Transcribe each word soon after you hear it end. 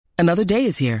Another day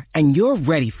is here, and you're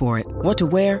ready for it. What to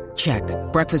wear? Check.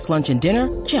 Breakfast, lunch, and dinner?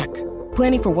 Check.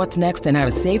 Planning for what's next and how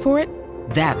to save for it?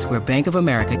 That's where Bank of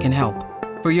America can help.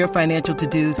 For your financial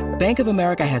to-dos, Bank of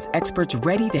America has experts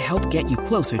ready to help get you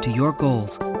closer to your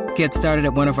goals. Get started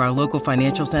at one of our local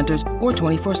financial centers or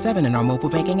 24/7 in our mobile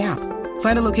banking app.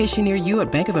 Find a location near you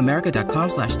at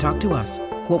bankofamerica.com/talktous.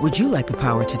 What would you like the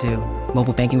power to do?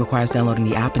 Mobile banking requires downloading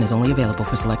the app and is only available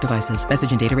for select devices.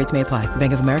 Message and data rates may apply.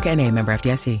 Bank of America N.A., member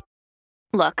FDIC.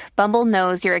 Look, Bumble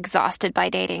knows you're exhausted by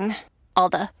dating. All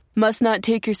the must not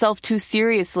take yourself too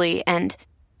seriously and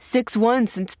 6'1"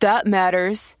 since that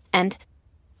matters. And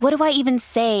what do I even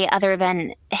say other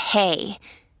than, hey?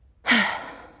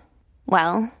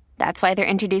 Well, that's why they're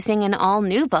introducing an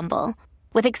all-new Bumble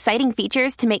with exciting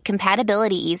features to make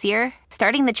compatibility easier,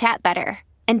 starting the chat better,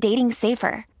 and dating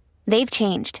safer. They've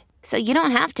changed, so you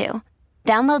don't have to.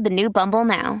 Download the new Bumble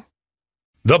now.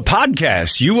 The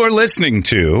podcast you are listening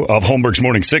to of Holmberg's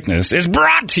Morning Sickness is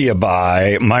brought to you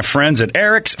by my friends at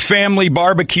Eric's Family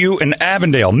Barbecue in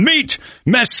Avondale. Meet,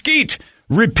 mesquite,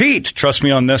 repeat. Trust me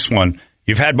on this one.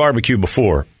 You've had barbecue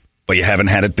before, but you haven't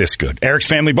had it this good. Eric's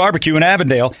Family Barbecue in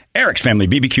Avondale,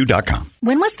 ericsfamilybbq.com.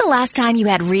 When was the last time you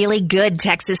had really good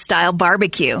Texas-style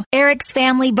barbecue? Eric's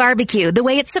Family Barbecue, the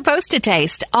way it's supposed to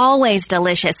taste. Always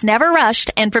delicious, never rushed,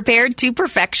 and prepared to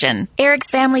perfection. Eric's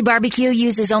Family Barbecue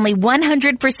uses only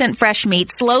 100% fresh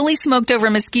meat, slowly smoked over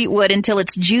mesquite wood until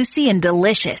it's juicy and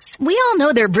delicious. We all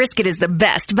know their brisket is the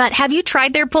best, but have you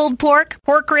tried their pulled pork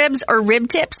ribs, or rib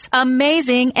tips?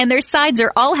 Amazing, and their sides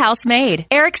are all house-made.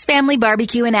 Eric's Family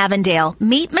Barbecue in Avondale.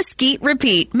 Meet, mesquite,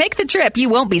 repeat. Make the trip. You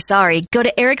won't be sorry. Go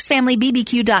to ericsfamilybbq.com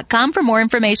for more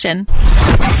information.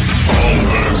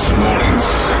 Holmberg's Morning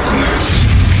Sickness.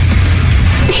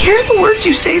 Hear the words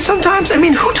you say sometimes? I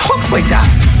mean, who talks like that?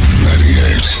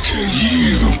 98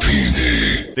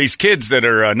 KUPD. These kids that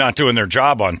are not doing their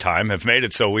job on time have made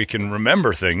it so we can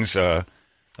remember things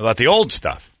about the old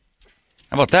stuff.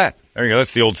 How about that? There you go.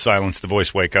 That's the old silence the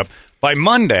voice wake up. By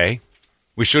Monday,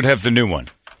 we should have the new one.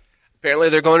 Apparently,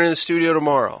 they're going in the studio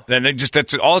tomorrow. Then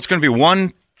that's all. It's going to be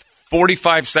one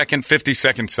 45-second,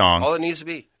 50-second song. All it needs to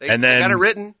be. They then got it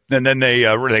written. And then they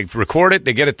record it,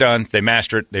 they get it done, they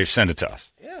master it, they send it to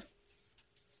us. Yeah.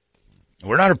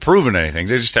 We're not approving anything.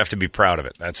 They just have to be proud of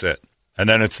it. That's it. And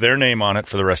then it's their name on it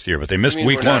for the rest of the year. But they missed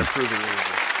week one.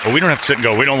 Well, we don't have to sit and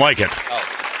go, we don't like it.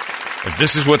 Oh. If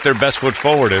this is what their best foot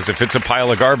forward is, if it's a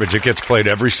pile of garbage, it gets played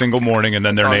every single morning, and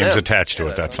then their name's attached to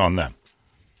it. That's on them.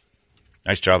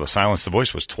 Nice job. The Silence the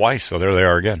Voice was twice, so there they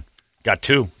are again. Got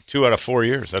 2 out of 4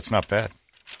 years. That's not bad.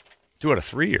 2 out of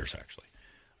 3 years, actually.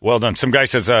 Well done. Some guy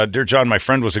says, Dear John, my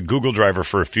friend was a Google driver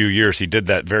for a few years. He did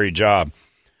that very job.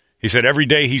 He said every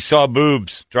day he saw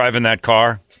boobs driving that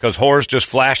car because whores just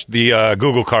flashed the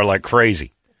Google car like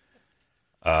crazy.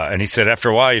 And he said after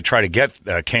a while you try to get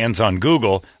cans on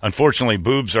Google. Unfortunately,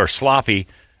 boobs are sloppy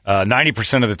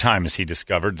 90% of the time, as he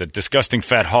discovered. The disgusting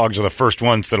fat hogs are the first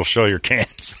ones that'll show your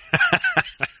cans.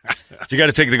 So you got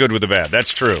to take the good with the bad.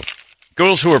 That's true.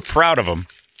 Girls who are proud of them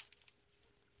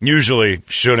usually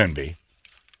shouldn't be.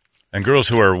 And girls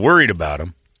who are worried about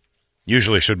them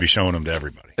usually should be showing them to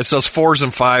everybody. It's those 4s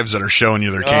and 5s that are showing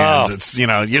you their cans. It's, you're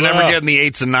never getting the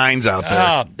 8s and 9s out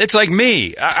there. It's like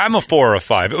me. I'm a 4 or a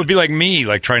 5. It would be like me,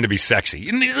 like trying to be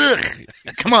sexy. Ugh.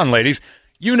 Come on, ladies.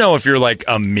 You know if you're like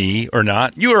a me or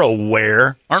not. You are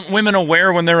aware. Aren't women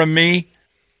aware when they're a me?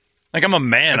 Like I'm a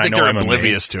man. I think know they're I'm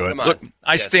oblivious to it. Look,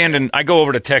 I stand and I go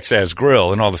over to Texas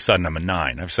Grill, and all of a sudden I'm a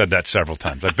 9. I've said that several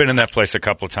times. I've been in that place a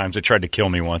couple of times. They tried to kill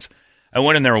me once. I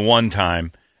went in there one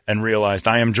time and realized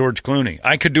I am George Clooney.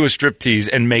 I could do a striptease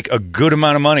and make a good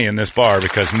amount of money in this bar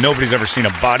because nobody's ever seen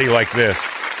a body like this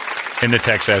in the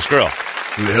Texas Grill.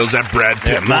 Who the hell's that Brad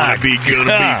Pitt gonna be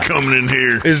coming in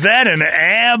here? Is that an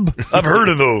ab? I've heard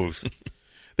of those.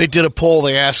 They did a poll.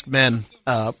 They asked men,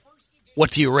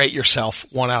 what do you rate yourself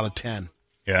 1 out of 10?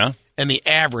 Yeah. And the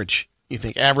average, you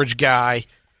think average guy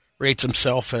rates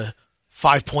himself a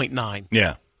 5.9.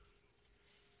 Yeah.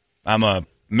 I'm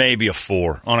maybe a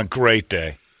 4 on a great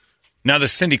day. Now the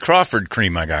Cindy Crawford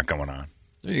cream I got going on.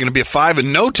 You're going to be a 5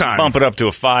 in no time. Bump it up to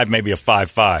a 5, maybe a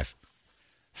 5.5.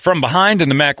 From behind in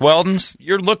the Mack Weldons,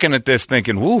 you're looking at this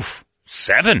thinking, woof,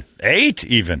 7, 8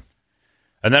 even.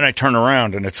 And then I turn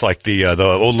around, and it's like the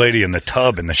old lady in the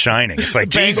tub in The Shining. It's like,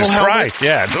 Jesus Christ.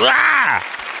 Yeah, it's,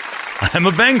 I'm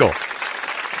a Bengal.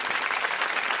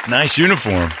 Nice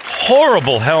uniform.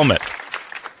 Horrible helmet.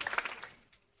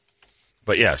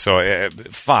 But, yeah, so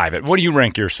 5. What do you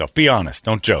rank yourself? Be honest.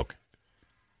 Don't joke.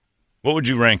 What would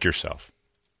you rank yourself?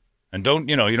 And don't,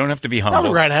 you don't have to be humble.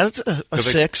 Probably right at it, a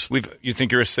 6. You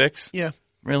think you're a 6? Yeah.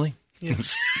 Really? You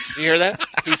hear that?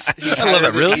 I love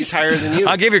that. Really? He's higher than you.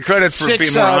 I'll give you credit for 6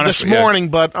 being more honest. this morning,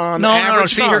 but on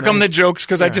average, See, here come the jokes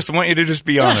because I just want you to just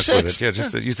be honest 6. with it. Yeah,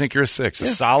 just you think you're a 6, a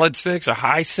solid 6, a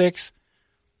high 6.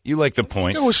 You like the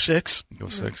points. Go with 6. Go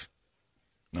 6.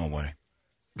 No way.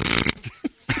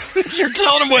 You're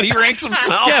telling him what he ranks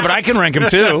himself. Yeah, but I can rank him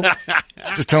too.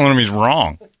 Just telling him he's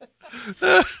wrong.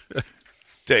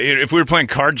 If we were playing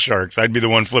Card Sharks, I'd be the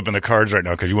one flipping the cards right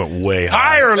now because you went way high.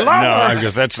 Higher, lower. No, I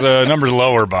guess that's the number's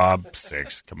lower, Bob.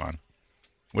 6. Come on.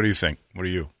 What do you think? What are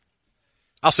you?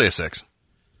 I'll say a 6.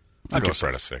 I'll go for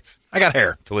a 6. I got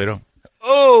hair. Toledo.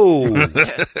 Oh,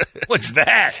 what's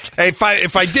that? Hey, if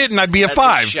I didn't, I'd be a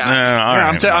 5. All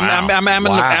right. I'm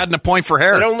adding a point for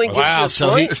hair. It only gives you a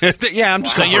point? Yeah, I'm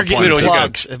just So going you're for a point. getting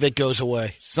plugs if it goes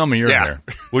away. Some of your hair.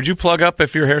 Would you plug up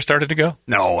if your hair started to go?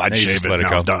 No, I'd No, you shave just it. let it No,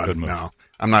 go. done. Good move. No,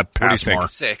 I'm not What do you past think? more.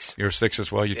 6. You're a 6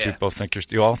 as well. You two both think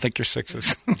you all think you're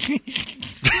 6s.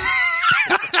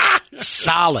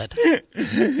 Solid.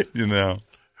 You know.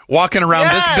 Walking around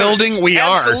this building, we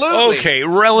absolutely. are. Okay,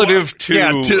 relative to...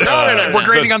 No. We're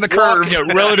grading on the curve. Yeah,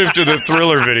 relative to the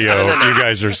Thriller video, you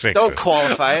guys are 6. Don't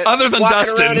qualify it. Other than Walking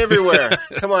Dustin. around everywhere.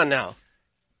 Come on now.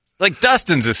 Like,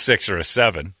 Dustin's a 6 or a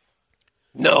 7.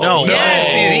 No.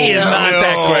 Yes, he is not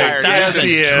that great.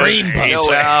 Dustin's dreamboat. No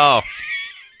way. Oh.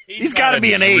 He's got to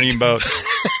be an 8. Dreamboat.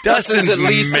 Dustin's at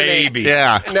least maybe. an 8.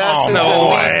 Yeah. Dustin's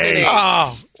no at least an 8.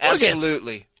 Oh,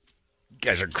 Absolutely. You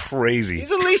guys are crazy.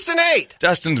 He's at least an 8.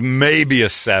 Dustin's maybe a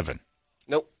 7.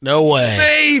 Nope. no way.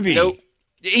 Maybe. Nope.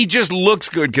 He just looks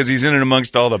good because he's in and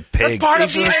amongst all the pigs. That's part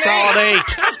of being an 8.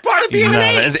 That's part of being an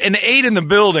 8. An 8 in the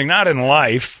building, not in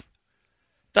life.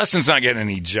 Dustin's not getting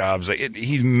any jobs.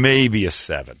 He's maybe a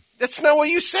 7. That's not what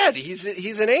you said.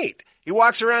 He's an 8. He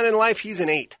walks around in life, he's an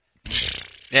 8.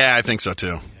 Yeah, I think so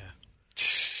too.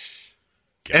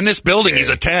 In this building, he's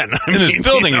a 10. In this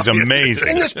building, he's amazing.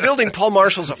 In this building, Paul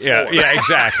Marshall's a 4. Yeah,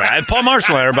 exactly. Paul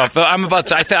Marshall and I'm about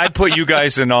to. I'd put you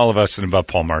guys and all of us in about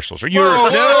Paul Marshall's.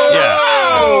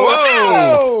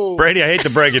 Whoa. Brady, I hate to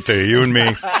break it to you. You and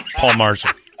me, Paul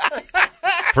Marshall.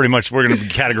 Pretty much, we're going to be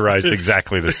categorized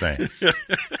exactly the same.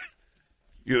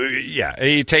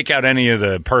 You take out any of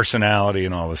the personality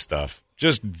and all this stuff.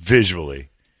 Just visually,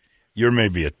 you're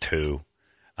maybe a 2.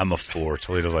 I'm a 4.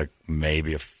 Toledo's like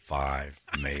maybe a 5,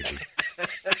 maybe.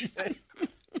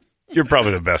 You're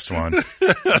probably the best one. You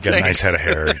got a nice head of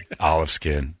hair, olive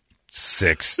skin,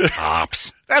 6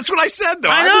 tops. That's what I said, though.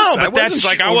 I know, but that's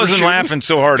like I wasn't laughing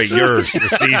so hard at yours.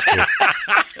 It's these two.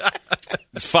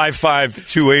 This 5'5",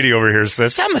 280 over here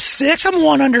says, I'm a 6. I'm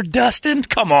 1 under Dustin.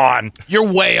 Come on. You're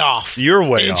way off. You're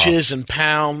way off. Inches and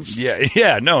pounds.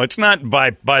 Yeah. No, it's not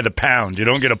by the pound. You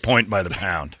don't get a point by the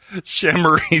pound.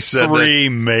 Shammarie said 3,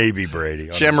 maybe, Brady.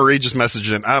 Shammarie just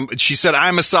messaged in. She said,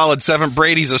 I'm a solid 7.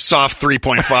 Brady's a soft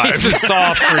 3.5. It's a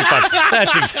soft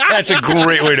 3.5. That's a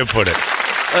great way to put it.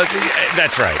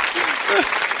 That's right.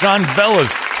 John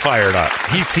Vella's fired up.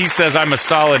 He says I'm a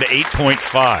solid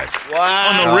 8.5. Wow.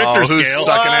 On the Richter scale,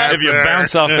 sucking ass if you there?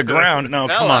 bounce off the ground. No,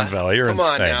 Vella. come on, Vella. You're Come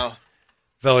insane. on now.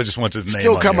 Vella just wants his name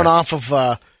Still on coming here. off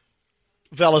of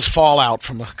Vella's fallout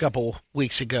from a couple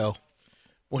weeks ago.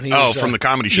 When he was, from the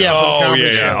comedy show. Yeah, from the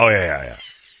comedy show. Oh, yeah.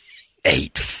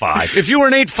 8.5. If you were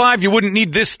an 8.5, you wouldn't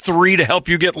need this 3 to help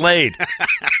you get laid. Hey,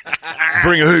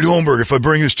 Holmberg, if I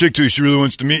bring this chick to you, she really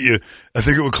wants to meet you, I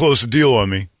think it would close the deal on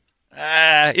me.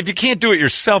 If you can't do it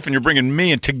yourself and you're bringing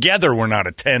me, and together we're not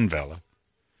a 10, Vella.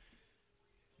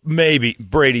 Maybe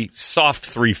Brady, soft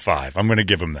 3.5. I'm going to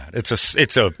give him that. It's a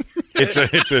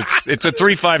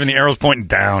 3.5, and the arrow's pointing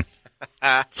down.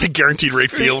 It's a guaranteed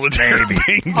rate field with maybe.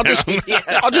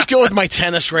 I'll just go with my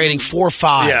tennis rating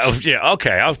 4.5. Yeah.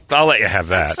 Okay, I'll let you have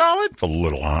that. That's solid. It's a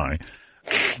little high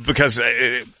because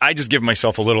I just give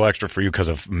myself a little extra for you because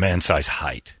of man-size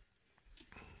height.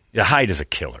 Yeah, height is a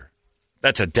killer.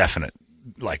 That's a definite.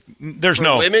 Like, there's For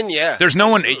no women, yeah. There's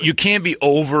no absolutely. one. You can't be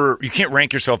over. You can't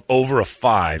rank yourself over a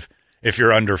 5 if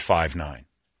you're under 5'9".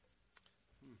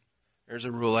 There's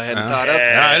a rule I hadn't thought of. No,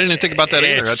 I didn't think about that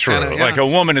either. It's That's true. kinda, yeah. Like a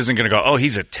woman isn't going to go, oh,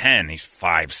 he's a 10. He's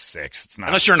 5'6". It's not.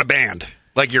 Unless you're in a band.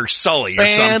 Like you're Sully or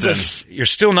Band something. You're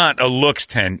still not a looks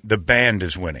 10. The band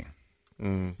is winning.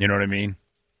 Mm. You know what I mean?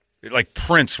 Like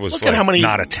Prince was Look at how many-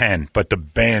 not a 10, but the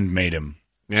band made him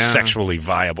Yeah. sexually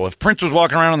viable. If Prince was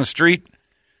walking around on the street,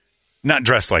 not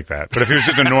dressed like that, but if he was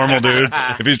just a normal dude,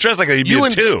 if he was dressed like that, he'd be a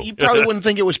 2. You probably wouldn't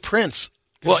think it was Prince.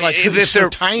 Well, Like, he if was so there,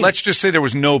 tiny. let's just say there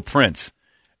was no Prince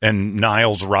and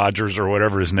Niles Rogers or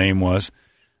whatever his name was,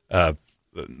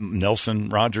 Nelson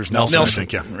Rogers. Nelson, I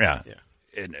think, yeah. Yeah.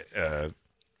 And,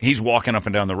 he's walking up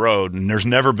and down the road, and there's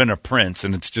never been a Prince,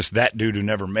 and it's just that dude who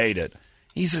never made it.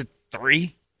 He's a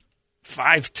 3,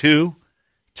 5'2",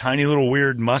 tiny little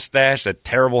weird mustache, that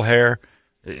terrible hair.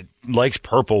 It likes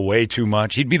purple way too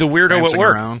much. He'd be the weirdo Prancing at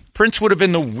work. around. Prince would have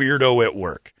been the weirdo at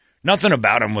work. Nothing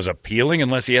about him was appealing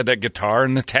unless he had that guitar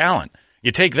and the talent.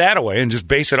 You take that away and just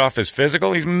base it off his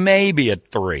physical, he's maybe a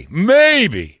 3.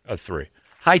 Maybe a 3.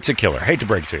 Height's a killer. Hate to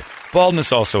break it to you.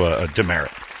 Baldness also a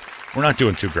demerit. We're not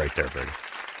doing too great there, Brady.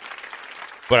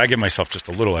 But I give myself just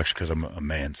a little extra because I'm a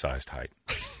man-sized height.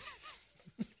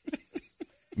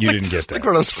 You didn't get that. Like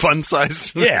one of those fun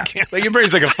size. Yeah. Like your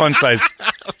brain's like a fun size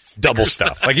double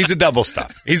stuff. Like he's a double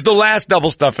stuff. He's the last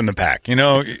double stuff in the pack. You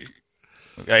know,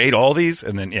 I ate all these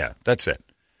and then, yeah, that's it.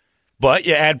 But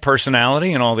you add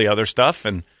personality and all the other stuff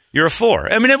and you're a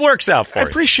 4. I mean, it works out for you. I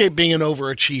appreciate being an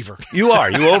overachiever. You are.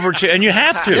 You and you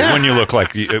have to when you look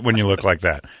like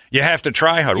that. You have to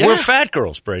try harder. Yeah. We're fat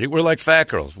girls, Brady. We're like fat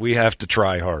girls. We have to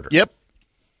try harder. Yep.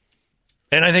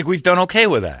 And I think we've done okay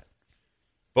with that.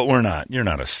 But we're not. You're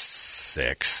not a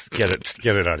 6. Get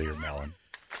it out of your melon.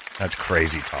 That's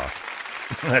crazy talk.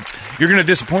 You're going to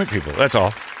disappoint people. That's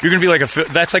all. You're going to be like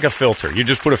that's like a filter. You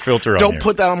just put a filter on. Don't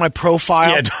put that on my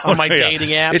profile on my dating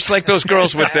apps. It's like those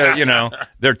girls with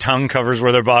their tongue covers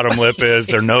where their bottom lip is,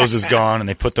 their nose is gone, and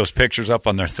they put those pictures up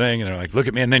on their thing, and they're like, "Look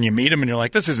at me." And then you meet them, and you're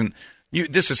like, "This isn't you.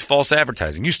 This is false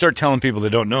advertising." You start telling people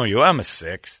that don't know you, "I'm a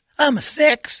 6. I'm a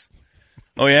 6."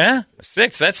 Oh yeah, a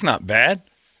 6. That's not bad.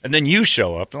 And then you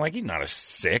show up, and like, he's not a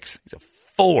 6. He's a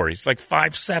 4. He's like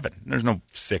 5'7". There's no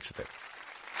 6 there.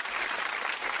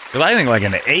 Because I think like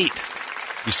an 8,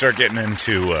 you start getting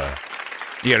into,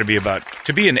 you got to be about,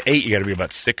 to be an 8, you got to be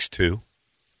about 6'2". You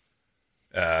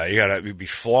got to be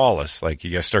flawless. Like,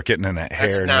 you got to start getting in that hair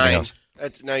That's and 9. everything else.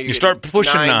 You start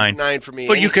pushing 9. 9 for me.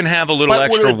 But you can have a little But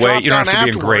extra would it drop weight. You don't have to down be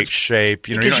in great afterwards? shape.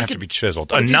 You know, you Because don't you have to could- be chiseled.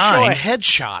 But A if 9. you show a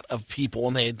headshot of people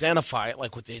and they identify it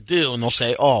like what they do, and they'll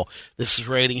say, "Oh, this is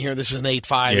rating here. This is an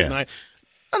 8.5, Yeah. 8.9."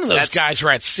 None of those guys are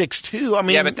at 6'2". I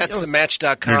mean, yeah, but that's the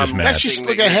Match.com. You're just mad. That's just thing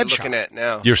like that a you're headshot. looking at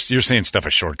now. You're saying stuff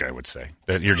a short guy would say.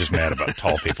 That you're just mad about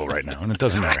tall people right now. And it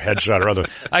doesn't matter, headshot or other.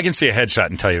 I can see a headshot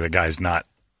and tell you the guy's not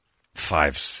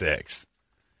 5'6".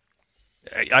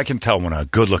 I can tell when a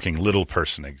good-looking little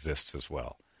person exists as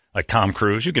well. Like Tom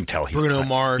Cruise, you can tell he's Bruno tiny.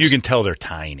 Mars. You can tell they're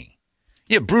tiny.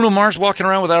 Yeah, Bruno Mars walking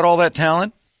around without all that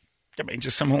talent. I mean,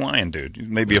 just some Hawaiian dude.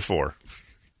 Maybe a 4.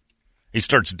 He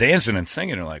starts dancing and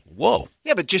singing. You're like, whoa.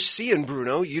 Yeah, but just seeing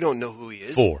Bruno, you don't know who he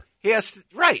is. 4. He has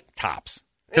right. Tops.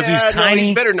 Because Yeah, he's no, tiny.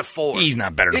 he's better than a 4. He's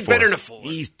not better than a 4. He's better than a 4.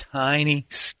 He's tiny,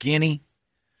 skinny.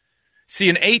 See,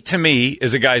 an 8 to me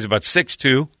is a guy who's about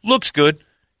 6'2", looks good,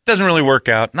 doesn't really work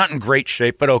out, not in great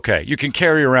shape, but okay. You can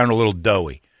carry around a little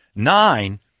doughy.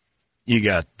 9, you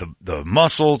got the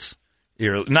muscles.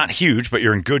 You're not huge, but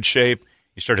you're in good shape.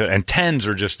 You start to, and 10s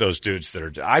are just those dudes that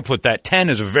are. I put that 10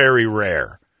 is very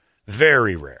rare,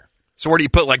 very rare. So where do you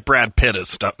put like Brad Pitt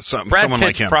as someone Brad like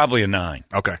Pitt's him? probably a 9.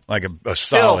 Okay, like a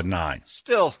solid 9.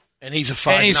 Still, and he's a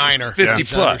And he's 5'9". 50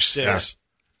 He's plus. under 6.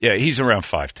 Yeah, he's around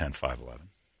 5'10", 5'11".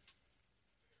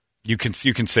 You can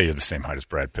say you're the same height as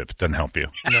Brad Pitt, but it doesn't help you.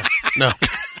 No.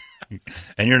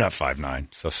 And you're not 5'9",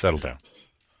 so settle down.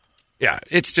 Yeah,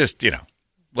 it's just,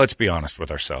 let's be honest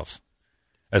with ourselves,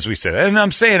 as we said. And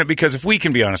I'm saying it because if we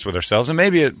can be honest with ourselves, and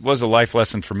maybe it was a life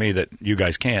lesson for me that you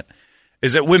guys can't,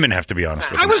 is that women have to be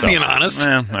honest with I was themselves. being honest.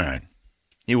 Well, all right.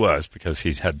 He was, because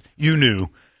you knew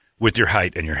with your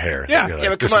height and your hair. Yeah. You're yeah,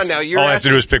 but this come on is- now. You're all I have to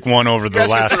do is pick one over the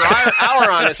last for guy. our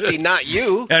honesty, not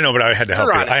you. I know, but I had to help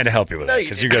you. honest. I had to help you with No, that you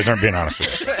because you didn't. guys aren't being honest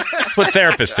with us. That's what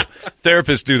therapists do.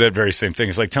 Therapists do that very same thing.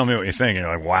 It's like, tell me what you think. And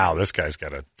you're like, wow, this guy's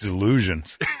got a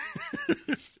delusions.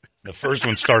 The first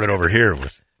one started over here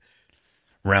with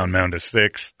round mound of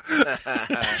 6.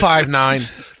 5'9".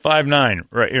 5'9".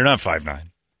 Right, you're not 5'9".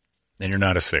 And you're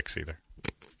not a 6 either.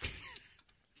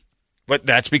 But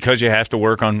that's because you have to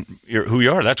work on who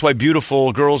you are. That's why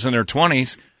beautiful girls in their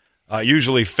 20s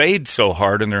usually fade so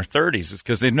hard in their 30s. It's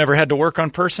because they've never had to work on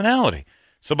personality.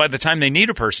 So by the time they need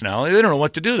a personality, they don't know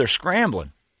what to do. They're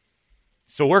scrambling.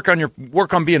 So work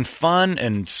on being fun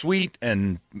and sweet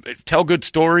and tell good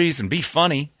stories and be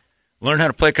funny. Learn how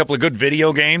to play a couple of good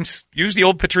video games. Use the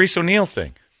old Patrice O'Neill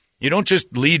thing. You don't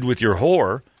just lead with your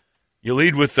whore. You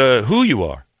lead with who you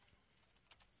are.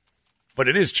 But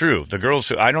it is true. The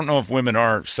girls, I don't know if women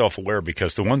are self-aware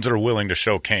because the ones that are willing to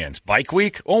show cans. Bike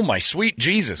week? Oh, my sweet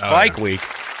Jesus. Bike week.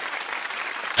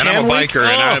 And I'm a biker,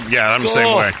 and I'm the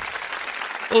same way.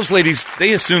 Those ladies,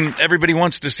 they assume everybody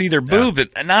wants to see their boob,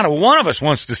 and not a one of us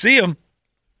wants to see them.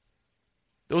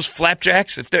 Those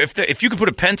flapjacks, if you could put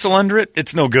a pencil under it,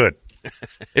 it's no good.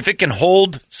 If it can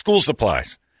hold school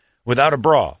supplies without a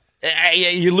bra,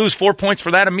 you lose 4 points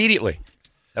for that immediately.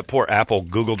 That poor Apple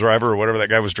Google driver or whatever that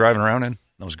guy was driving around in.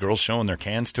 Those girls showing their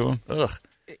cans to him. Ugh.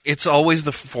 it's always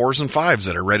the 4s and 5s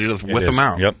that are ready to whip them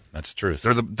out. Yep, that's the truth.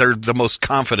 They're the most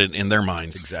confident in their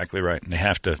minds. That's exactly right. And they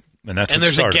have to, and that's and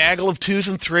what there's a gaggle of 2s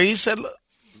and 3s that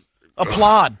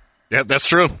applaud. Yeah, that's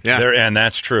true. Yeah, and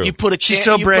that's true. You put a can, she's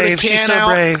so brave. She's so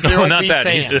brave. No, not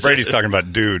that. Brady's talking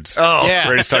about dudes. Oh, yeah.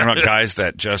 Brady's talking about guys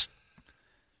that just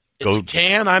go.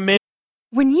 I'm in.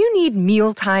 When you need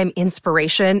mealtime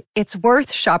inspiration, it's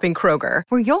worth shopping Kroger,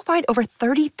 where you'll find over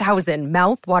 30,000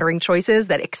 mouth-watering choices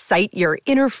that excite your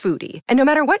inner foodie. And no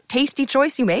matter what tasty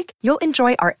choice you make, you'll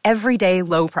enjoy our everyday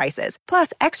low prices,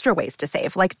 plus extra ways to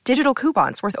save, like digital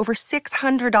coupons worth over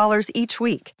 $600 each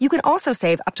week. You can also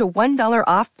save up to $1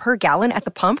 off per gallon at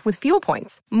the pump with fuel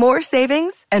points. More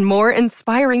savings and more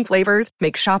inspiring flavors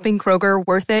make shopping Kroger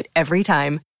worth it every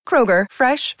time. Kroger,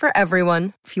 fresh for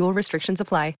everyone. Fuel restrictions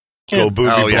apply. Go booby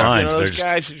blind. You know, those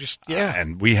guys are just,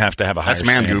 and we have to have a higher That's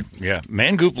Man standard. Goop. Yeah,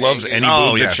 Man Goop loves any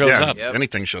boob that shows up. Yep.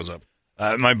 Anything shows up.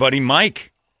 My buddy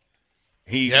Mike,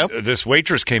 this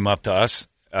waitress came up to us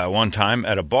one time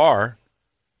at a bar,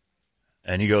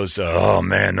 and he goes, "Oh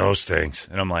man, those things."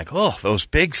 And I'm like, "Oh, those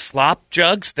big slop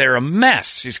jugs, they're a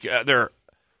mess." They're.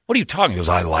 What are you talking? He goes,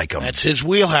 "I like them." That's his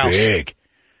wheelhouse. Big,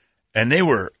 and they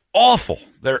were awful.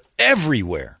 They're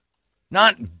everywhere.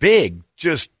 Not big,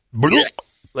 just.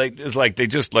 Like it's like they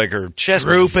just like her chest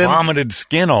vomited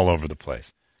skin all over the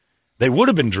place. They would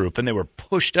have been drooping. They were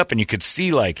pushed up, and you could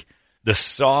see like the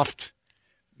soft.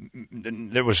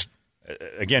 There was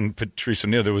again, Patrice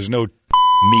O'Neill. There was no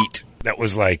meat that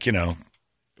was like it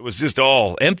was just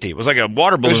all empty. It was like a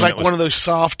water balloon. It was like one of those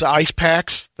soft ice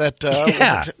packs that.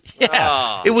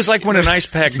 Yeah. It was like when an ice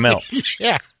pack melts.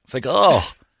 Yeah, it's like you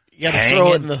got to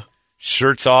throw it in the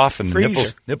shirts off, and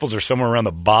freezer. nipples are somewhere around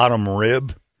the bottom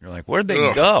rib. You're like, where'd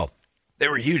they go? They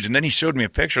were huge. And then he showed me a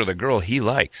picture of the girl he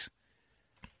likes.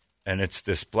 And it's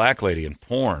this black lady in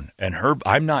porn. And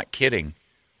I'm not kidding,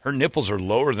 her nipples are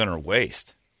lower than her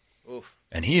waist. Oof.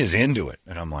 And he is into it.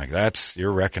 And I'm like,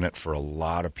 you're wrecking it for a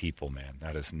lot of people, man.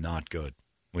 That is not good.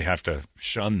 We have to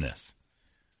shun this.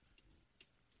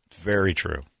 It's very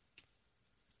true.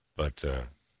 But,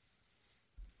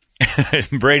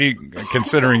 Brady,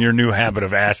 considering your new habit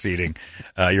of ass eating,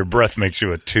 your breath makes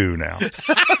you a 2 now.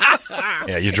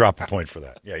 Yeah, you drop a point for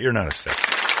that. Yeah, you're not a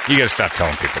 6. You got to stop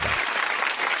telling people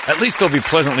that. At least they'll be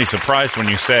pleasantly surprised when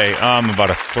you say, I'm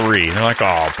about a 3. And they're like,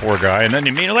 oh, poor guy. And then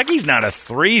you mean it like he's not a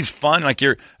 3. He's fun. Like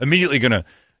you're immediately going to,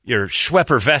 your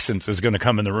Schweppervescence is going to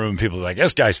come in the room. People are like,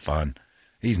 this guy's fun.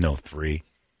 He's no 3.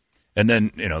 And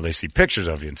then, they see pictures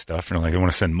of you and stuff. And they're like, they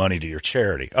want to send money to your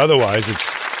charity. Otherwise, you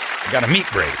got to meet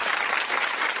Brady.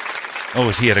 Oh,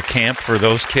 is he at a camp for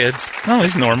those kids? Oh,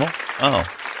 he's normal. Oh.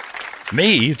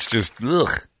 Me, it's just, ugh.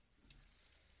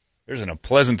 There isn't a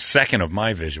pleasant second of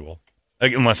my visual,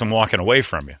 unless I'm walking away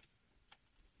from you,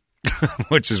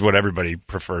 which is what everybody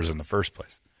prefers in the first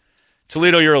place.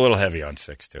 Toledo, you're a little heavy on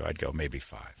 6, too. I'd go maybe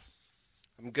 5.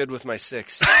 I'm good with my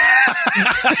 6.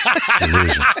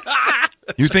 Delusion.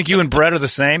 You think you and Brett are the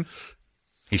same?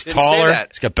 He's taller.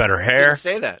 He's got better hair. Didn't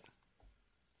say that.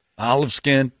 Olive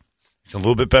skin. He's in a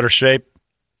little bit better shape.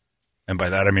 And by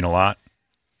that, I mean a lot.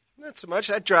 Not so much.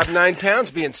 I dropped 9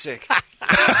 pounds being sick.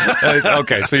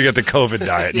 Okay, so you got the COVID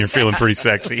diet and you're feeling pretty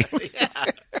sexy.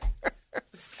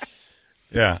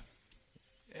 Yeah.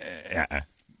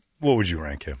 What would you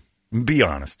rank him? Be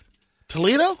honest.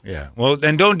 Toledo? Yeah. Well,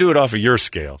 and don't do it off of your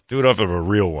scale. Do it off of a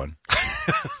real one.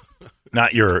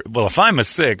 Not your. Well, if I'm a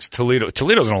 6,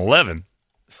 Toledo's an 11.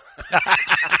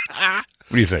 What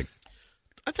do you think?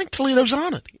 I think Toledo's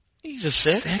on it. He's a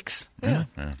 6. 6? Yeah.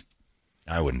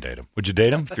 I wouldn't date him. Would you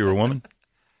date him if you were a woman?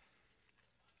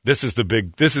 This is the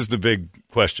big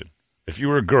question. If you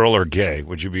were a girl or gay,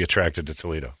 would you be attracted to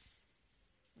Toledo?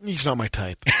 He's not my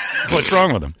type. What's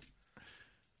wrong with him?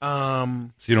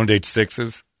 So you don't date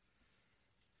 6s?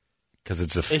 Because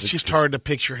it's just hard to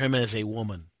picture him as a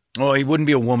woman. Oh, he wouldn't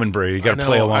be a woman, Brady. You got to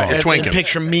play along. I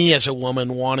picture me as a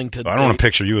woman wanting to. I don't want to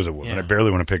picture you as a woman. Yeah. I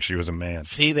barely want to picture you as a man.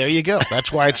 See, there you go.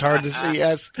 That's why it's hard to see.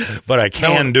 Yes, but I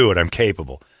can do it. I'm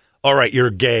capable. All right, you're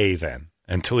gay then,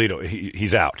 and Toledo,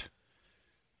 he's out.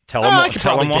 Tell him.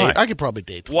 Tell him why. I could probably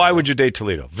date Toledo. Why would you date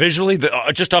Toledo? Visually,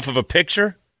 just off of a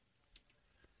picture.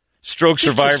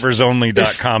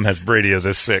 StrokeSurvivorsOnly.com has Brady as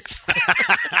a 6.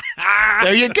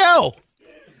 There you go.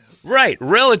 Right,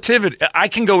 relativity. I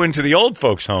can go into the old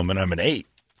folks' home and I'm an 8.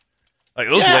 Like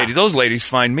those ladies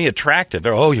find me attractive.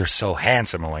 They're, oh, you're so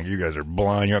handsome. I'm like, you guys are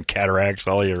blind. You have cataracts.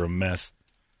 All you're a mess.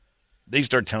 They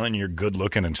start telling you you're good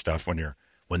looking and stuff when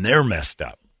they're messed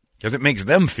up because it makes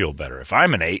them feel better. If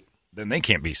I'm an 8, then they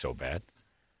can't be so bad.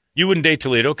 You wouldn't date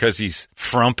Toledo because he's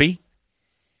frumpy,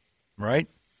 right?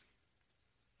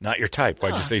 Not your type.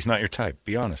 Why'd you say he's not your type?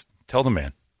 Be honest. Tell the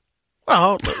man.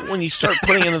 Well, when you start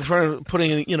putting in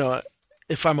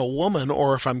if I'm a woman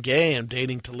or if I'm gay and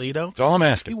dating Toledo. That's all I'm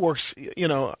asking. He works, I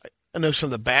know some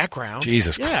of the background.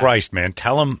 Jesus Christ, man.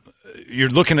 Tell him you're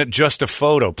looking at just a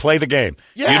photo. Play the game.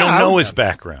 Yeah, you don't know his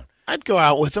background. I'd go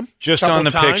out with him. Just on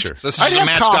the times. picture. This is I'd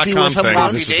have coffee with him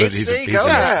once. There you go.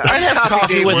 Yeah, I'd have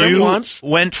coffee with him once.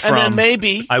 Went from, and then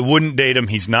maybe. I wouldn't date him,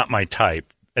 he's not my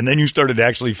type. And then you started to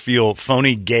actually feel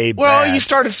phony gay bad. You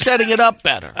started setting it up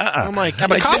better. I'm like,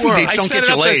 but coffee dates don't get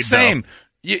you laid, though.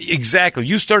 Exactly.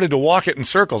 You started to walk it in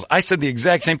circles. I said the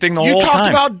exact same thing the whole time. You talked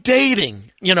about dating,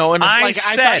 and I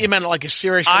thought you meant like a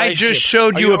serious relationship. I just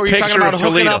showed you a picture of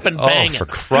Toledo. Up and banging. For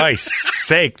Christ's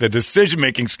sake, the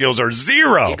decision-making skills are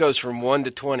 0. He goes from 1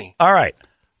 to 20. All right.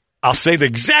 I'll say the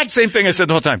exact same thing I said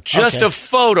the whole time. Just a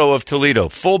photo of Toledo,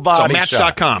 full body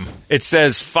shot. Match.com. It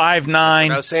says 5'9". I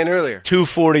was saying earlier.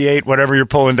 248, whatever you're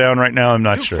pulling down right now, I'm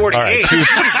not sure. 248.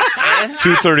 All right,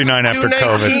 239 after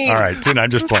COVID. All right,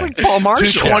 I'm just playing. Like Paul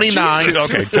Marshall. 229.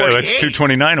 Okay, that's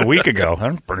 229 a week ago.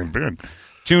 That's pretty big.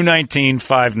 219,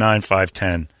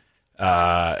 5'9",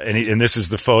 5'10". And this is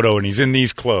the photo, and he's in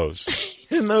these clothes.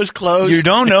 In those clothes. You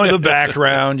don't know the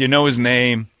background. You know his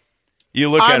name. You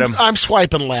look at him. I'm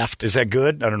swiping left. Is that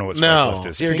good? I don't know what swipe left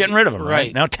is. You're getting rid of him,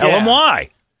 right? Now tell him why.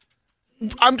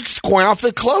 I'm just going off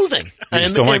the clothing. You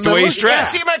just don't like the way he's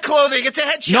dressed. You can't see my clothing. It's a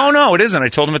headshot. No, it isn't. I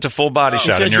told him it's a full body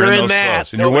shot, and you're in those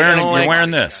clothes. And you're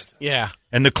wearing this. Yeah.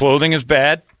 And the clothing is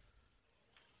bad?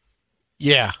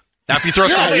 Yeah. Now if you throw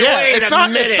some... It's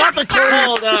not the clothing.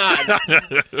 Hold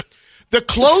on. The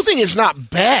clothing is not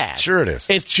bad. Sure it is.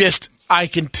 It's just, I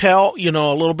can tell, a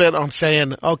little bit. I'm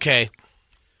saying, okay,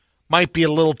 might be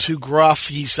a little too gruff.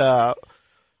 He's not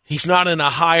in a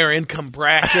higher income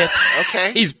bracket.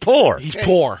 Okay. He's poor. He's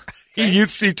poor. You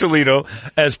see Toledo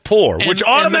as poor, which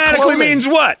automatically means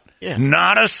what? Yeah.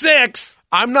 Not a 6.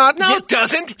 I'm not. No, it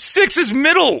doesn't. 6 is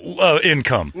middle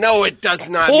income. No, it does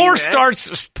not.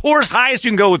 Poor's highest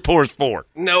you can go with poor is 4.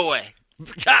 No way.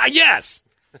 Yes.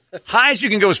 Highest you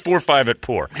can go is 4.5 at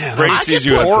poor. Man, Brady sees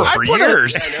you at poor for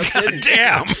years. God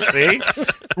damn. See?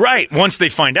 Right. Once they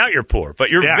find out you're poor. But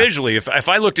you're visually, if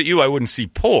I looked at you, I wouldn't see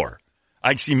poor.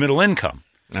 I'd see middle income.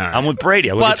 Right. I'm with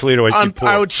Brady. I look at Toledo, I see poor.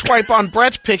 I would swipe on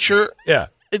Brett's picture. Yeah.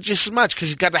 Just as much because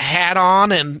he's got the hat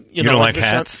on and you don't like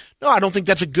hats? No, I don't think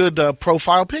that's a good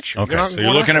profile picture. Okay, so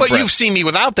you're looking at But Brett. you've seen me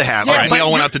without the hat. Yeah, Like, we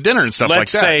all went out to dinner and stuff like that.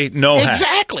 Let's say no hat.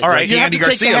 Exactly. All right, you Andy have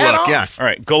to take Garcia the hat look, off. yeah. All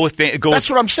right, go with That's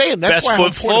what I'm saying. That's best why foot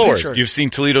I'm forward. picture. You've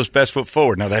seen Toledo's best foot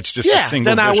forward. Now that's just a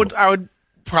single then visual. I would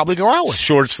probably go out with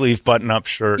Short sleeve button up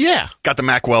shirt. Yeah. Got the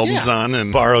Mack Weldons on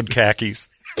and Borrowed khakis.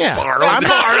 Yeah.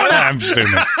 I'm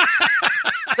assuming.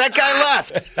 That guy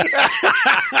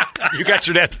left. You got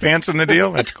your dad's pants in the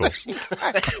deal? That's cool.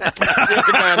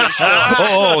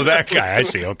 Oh, that guy. I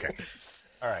see. Okay.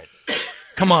 All right.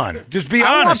 Come on. Just be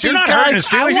honest. You're not hurting his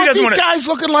feelings. I want these guys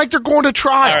looking like they're going to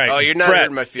trial. All right. Oh, you're not Brett,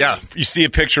 hurting my feelings. You see a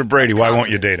picture of Brady. Why won't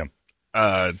you date him?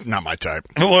 not my type.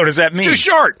 What does that mean? Too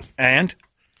short. And?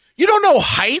 You don't know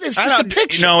height? It's just a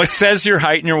picture. No, it says your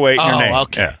height and your weight and your name.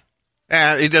 Okay.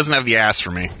 Yeah. It doesn't have the ass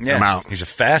for me. Yeah. I'm out. He's a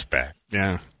fastback.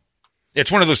 Yeah. It's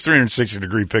one of those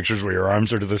 360-degree pictures where your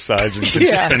arms are to the sides and you can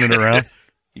spin it around.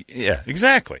 Yeah,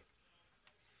 exactly.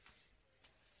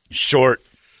 Short,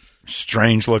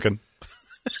 strange looking.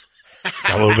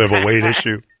 Got a little bit of a weight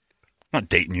issue. I'm not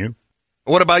dating you.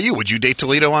 What about you? Would you date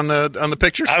Toledo on the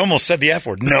pictures? I almost said the F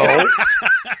word. No.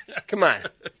 Come on.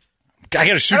 I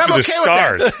got to shoot for the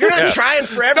stars. You're not trying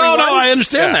for everyone. No, I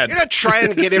understand that. You're not trying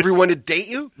to get everyone to date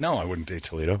you. No, I wouldn't date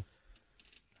Toledo.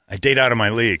 I date out of my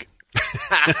league.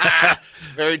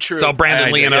 Very true. So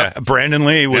Brandon Lee Brandon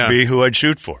Lee would be who I'd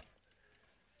shoot for.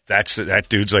 That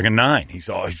dude's like a 9. He's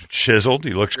all chiseled.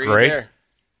 He looks great. His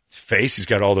face, he's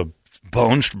got all the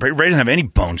bones. Brady doesn't have any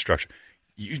bone structure.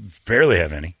 You barely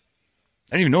have any.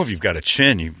 I don't even know if you've got a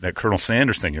chin. That Colonel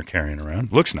Sanders thing you're carrying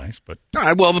around looks nice, but all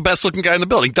right. Well, the best looking guy in the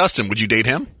building, Dustin. Would you date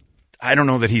him? I don't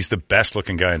know that he's the best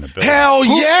looking guy in the building. Hell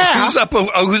yeah!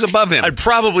 Who's above him? I'd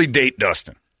probably date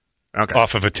Dustin. Okay.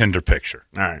 Off of a Tinder picture.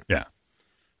 All right. Yeah.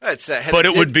 It's the head but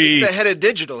of it would be it's the head of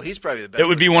digital. He's probably the best. It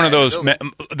would be one of those.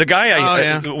 The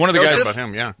guy. One of the guys about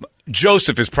him. Yeah.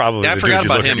 Joseph is probably the dude you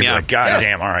look at. Yeah. Like, God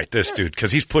damn! All right, this dude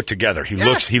because he's put together. He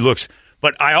looks.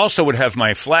 But I also would have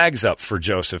my flags up for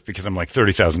Joseph because I'm like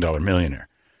 $30,000 millionaire.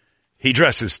 He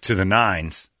dresses to the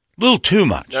nines, a little too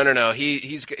much. No.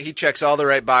 He checks all the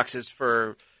right boxes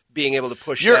for being able to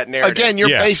push that narrative. Again, you're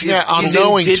basing that on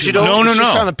knowing digital. No. It's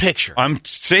just on the picture. I'm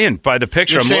saying by the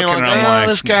picture, you're I'm saying looking and I'm like,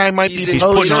 this guy might be he's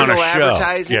putting on a show.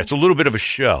 Advertising. Yeah, it's a little bit of a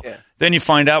show. Yeah. Then you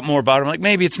find out more about him. Like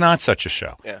maybe it's not such a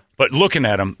show. Yeah. But looking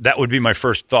at him, that would be my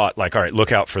first thought. Like, all right,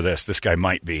 look out for this. This guy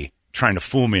might be trying to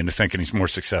fool me into thinking he's more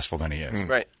successful than he is.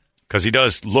 Right. because he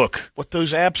does look. What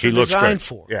those apps are designed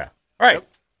for. Yeah. All right. Yep.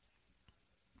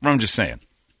 I'm just saying.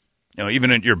 You know,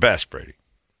 even at your best, Brady,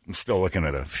 I'm still looking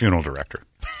at a funeral director.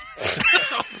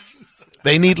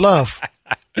 They need love.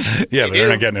 Yeah, but they're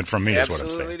not getting it from me, is what I'm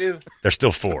saying. Absolutely do. They're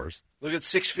still 4s. Look at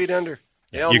 6 feet under.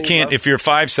 You can't, love. If you're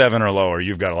 5'7" or lower,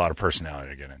 you've got a lot of personality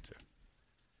to get into.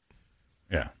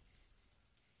 Yeah.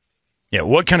 Yeah,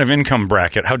 what kind of income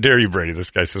bracket, how dare you, Brady,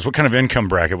 this guy says, what kind of income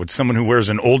bracket would someone who wears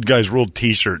an Old Guys Rule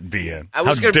t-shirt be in? I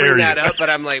was going to bring that up, but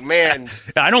I'm like, man.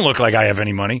 I don't look like I have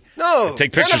any money. No.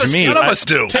 Take pictures of me. None of us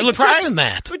do. Take pride in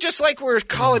that. We're just like we're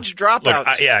college dropouts.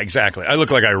 Look, yeah, exactly. I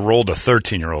look like I rolled a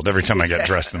 13-year-old every time I get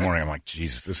dressed in the morning. I'm like,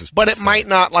 Jesus, this is But it might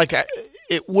not,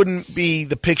 it wouldn't be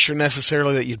the picture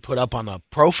necessarily that you'd put up on a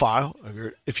profile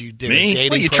if you did a dating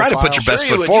Well, you profile. try to put your best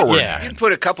foot forward. You'd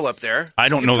put a couple up there. I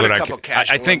don't know that I could.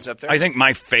 I think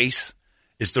my face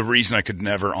is the reason I could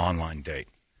never online date.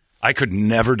 I could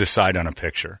never decide on a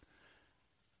picture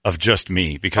of just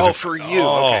me because for you.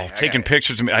 Okay, taking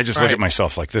pictures of me, I just look at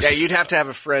myself like this. Yeah, you'd have to have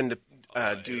a friend to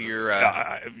do your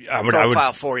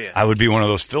profile for you. I would be one of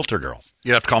those filter girls.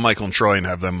 You'd have to call Michael and Troy and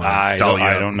have them. I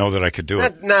don't know that I could do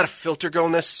it. Not a filter girl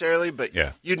necessarily, but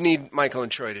you'd need Michael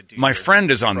and Troy to do. My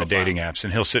friend is on the dating apps,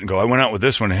 and he'll sit and go, "I went out with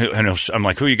this one," and I'm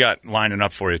like, "Who you got lining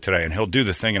up for you today?" And he'll do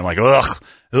the thing, and I'm like,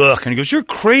 "Ugh," and he goes, "You're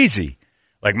crazy."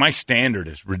 Like, my standard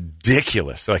is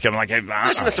ridiculous. Like, I'm like, there's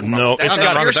nothing no, wrong with that. it's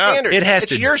That's your standard. It has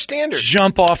it's to your standard.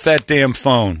 Jump off that damn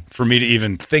phone for me to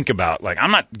even think about. Like, I'm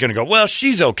not going to go, well,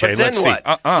 she's okay. But then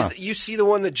Let's what? see. You see the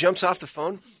one that jumps off the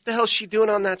phone? What the hell is she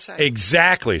doing on that side?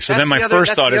 Exactly. So that's then my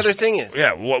first thought is, the other thing is,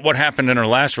 yeah, what happened in her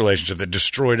last relationship that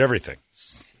destroyed everything?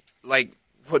 Like,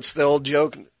 what's the old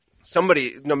joke?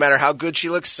 Somebody, no matter how good she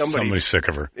looks, somebody's sick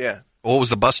of her. Yeah. What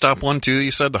was the bus stop one, too, you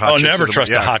said? The hot chicks never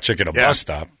trust a hot chick at a bus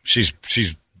stop. She's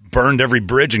burned every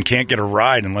bridge and can't get a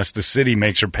ride unless the city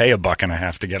makes her pay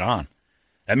 $1.50 to get on.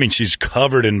 That means she's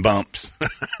covered in bumps.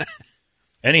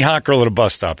 Any hot girl at a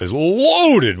bus stop is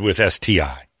loaded with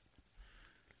STI.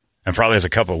 And probably has a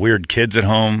couple of weird kids at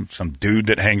home, some dude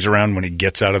that hangs around when he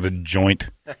gets out of the joint.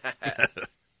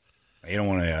 You don't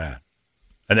want to...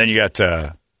 And then you got...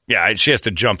 she has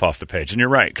to jump off the page. And you're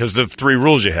right, because the 3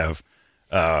 rules you have,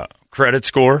 credit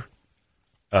score,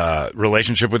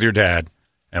 relationship with your dad,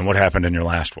 and what happened in your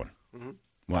last one. Mm-hmm.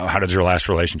 Well, how did your last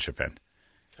relationship end?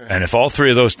 And if all 3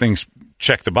 of those things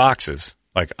check the boxes,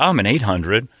 like, I'm an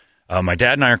 800, my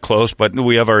dad and I are close, but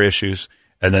we have our issues.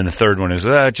 And then the third one is,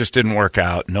 it just didn't work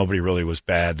out. Nobody really was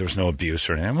bad. There was no abuse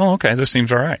or anything. Well, okay, this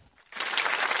seems all right.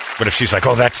 But if she's like,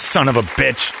 oh, that son of a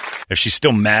bitch, if she's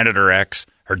still mad at her ex,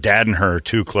 her dad and her are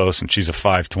too close, and she's a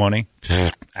 520,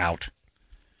 out.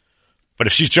 But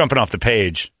if she's jumping off the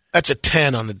page... That's a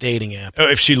 10 on the dating app.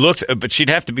 If she looked, but she'd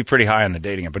have to be pretty high on the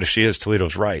dating app. But if she is,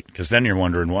 Toledo's right. Because then you're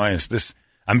wondering, why is this,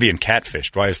 I'm being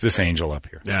catfished. Why is this angel up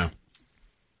here? Yeah.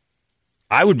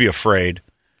 I would be afraid.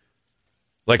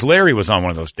 Like, Larry was on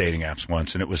one of those dating apps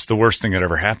once, and it was the worst thing that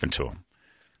ever happened to him.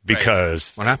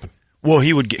 Because. What happened? Well,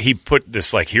 he put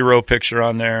this, like, hero picture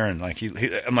on there, and, like,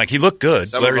 I'm like, he looked good.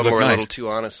 Some Larry of them were nice. a little too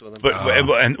honest with him.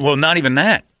 But not even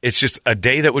that. It's just a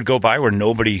day that would go by where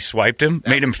nobody swiped him,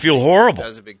 made him feel horrible. That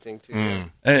was a big thing, too.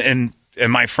 And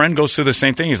my friend goes through the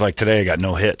same thing. He's like, today I got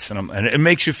no hits. And it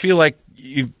makes you feel like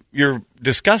you're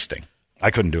disgusting. I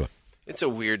couldn't do it. It's a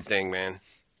weird thing, man,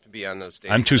 to be on those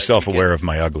dating I'm too self-aware of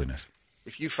my ugliness.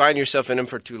 If you find yourself in them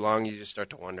for too long, you just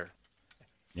start to wonder.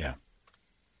 Yeah.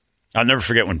 I'll never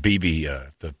forget when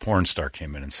BB, the porn star,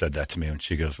 came in and said that to me. And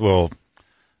she goes, well,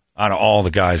 out of all the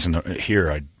guys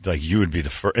here, you would be the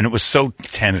first. And it was so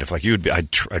tentative. Like, you would be,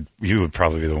 you would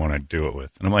probably be the one I'd do it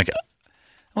with. And I'm like, that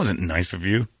wasn't nice of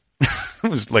you. It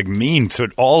was, like, mean to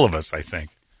all of us, I think.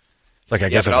 It's like, I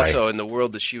guess but also in the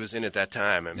world that she was in at that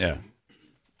time. I mean, yeah.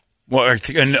 Well, and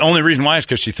the only reason why is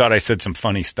because she thought I said some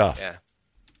funny stuff. Yeah.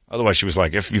 Otherwise, she was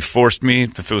like, if you forced me,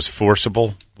 if it was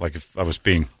forcible, like if I was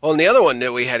being... Well, and the other one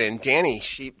that we had in, Danny,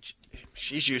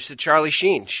 she's used to Charlie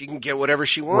Sheen. She can get whatever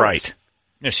she wants. Right.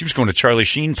 Yeah, she was going to Charlie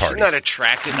Sheen parties. She's not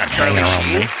attracted to Charlie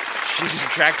Sheen. She's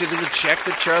attracted to the check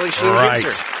that Charlie Sheen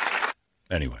gives her.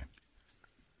 Anyway.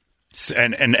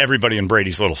 And everybody in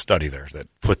Brady's little study there that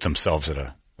put themselves at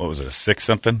a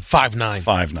 6-something? 5'9".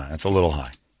 5'9". That's a little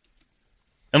high.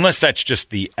 Unless that's just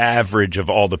the average of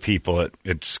all the people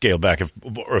at scale back.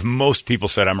 If most people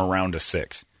said I'm around a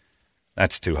 6,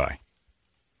 that's too high.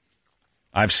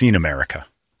 I've seen America.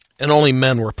 And only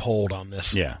men were polled on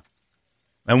this. Yeah.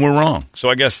 And we're wrong. So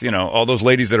I guess, all those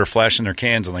ladies that are flashing their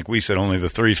cans, and like we said, only the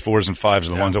 3s, 4s, and 5s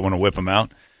are the ones that want to whip them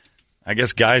out. I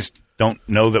guess guys don't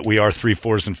know that we are 3,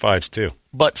 4s, and 5s too.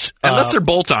 But unless they're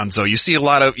bolt-ons, though, you see a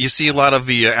lot of the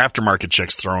aftermarket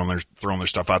chicks throwing their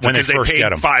stuff out there because they paid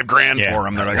 $5,000 for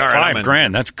them. They're like, all right,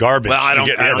 $5,000. That's garbage. Well, I don't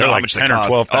know they're how like much 10 they or cost.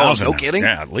 12,000. Oh, no kidding?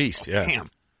 Yeah, at least. Yeah. Damn.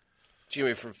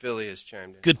 Jimmy from Philly has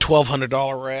chimed in. good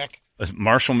 $1,200 rack.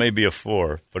 Marshall may be a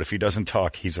 4, but if he doesn't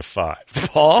talk, he's a 5.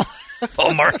 Paul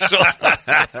Marshall.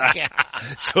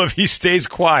 So if he stays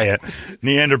quiet,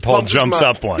 Neanderthal jumps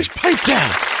up one. Just pipe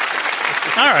down.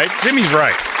 All right, Jimmy's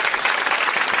right.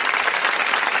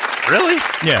 Really?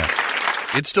 Yeah.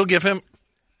 You'd still give him?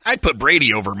 I'd put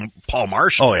Brady over Paul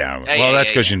Marshall. Oh, yeah. Well,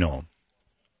 that's because you know him.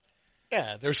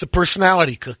 Yeah, there's the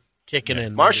personality kicking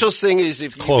in. Marshall's thing is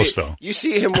if though. You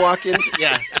see him walk in.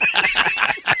 Yeah.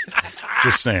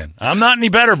 Just saying. I'm not any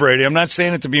better, Brady. I'm not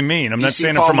saying it to be mean. I'm not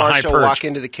saying it from a high perch. Paul Marshall walk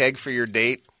into the keg for your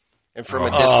date, and from a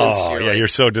distance, you're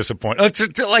so disappointed.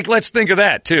 Let's think of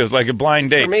that, too. It's like a blind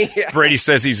date. For me, yeah. Brady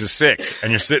says he's a 6,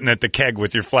 and you're sitting at the keg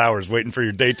with your flowers waiting for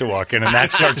your date to walk in, and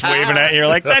that starts waving at you. You're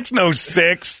like, that's no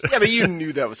 6. Yeah, but you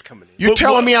knew that was coming in. You're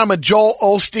telling me I'm a Joel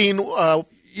Osteen...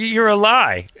 You're a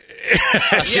lie.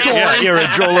 Yeah, you're a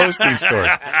Joel Osteen story.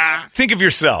 Think of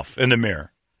yourself in the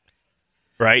mirror,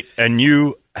 right? And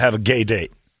you have a gay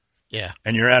date. Yeah.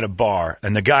 And you're at a bar,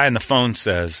 and the guy on the phone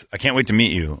says, I can't wait to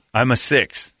meet you. I'm a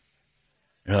 6.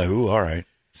 You're like, ooh, all right.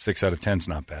 6 out of 10's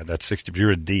not bad. That's 60.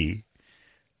 You're a D.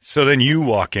 So then you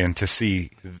walk in to see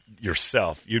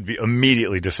yourself. You'd be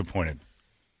immediately disappointed.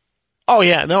 Oh,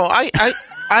 yeah. No,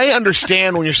 I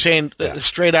understand when you're saying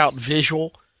straight out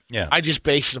visual. Yeah. I just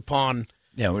base it upon,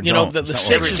 the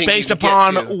 6 is based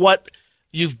upon what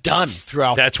you've done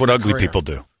throughout. That's what ugly people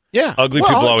do. Yeah. Ugly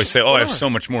people always say, I have so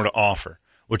much more to offer,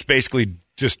 which basically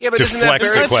just deflects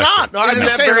the question. Isn't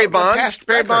that Barry Bonds?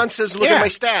 Barry Bonds says, look at my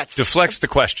stats. Deflects the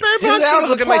question. Barry Bonds says,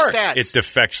 look at my stats. It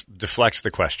deflects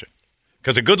the question.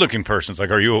 Because a good-looking person's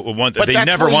like, are you a one? They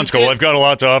never once go, I've got a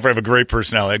lot to offer. I have a great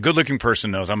personality. A good-looking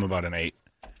person knows I'm about an 8.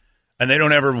 And they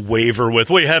don't ever waver with,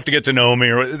 you have to get to know me.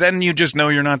 Or then you just know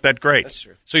you're not that great. That's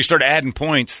true. So you start adding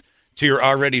points to your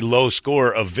already low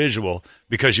score of visual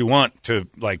because you want to,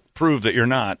 prove that you're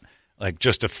not,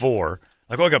 just a 4.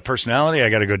 I got personality. I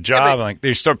got a good job. Yeah,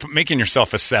 they start making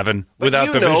yourself a 7 without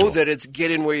the visual. You know that it's get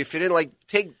in where you fit in.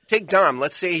 Take Dom.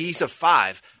 Let's say he's a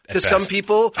 5. To some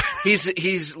people,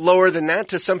 he's lower than that.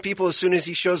 To some people, as soon as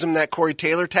he shows them that Corey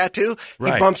Taylor tattoo,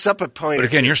 he bumps up a point. But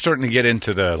again, you're starting to get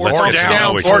into the let's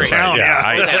get down.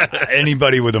 Yeah,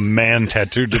 anybody with a man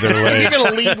tattooed to their leg. You're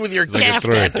going to lead with your calf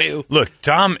tattoo. Look,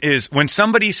 Tom is when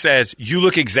somebody says you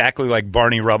look exactly like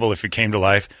Barney Rubble if you came to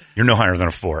life, you're no higher than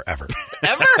a 4 ever.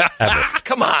 Ever? Ever.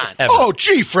 Come on. Ever. Oh,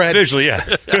 gee, Fred. Visually, yeah.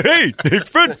 Hey,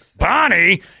 Fred,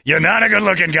 Barney, you're not a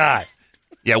good-looking guy.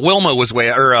 Yeah, Wilma was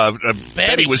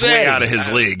Betty was way out of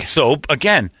his league. So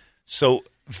again,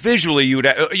 visually, you'd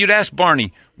ask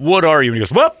Barney, "What are you?" And he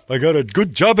goes, "Well, I got a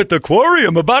good job at the quarry.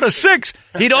 I'm about a 6."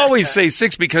 He'd always say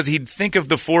 6 because he'd think of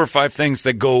the 4 or 5 things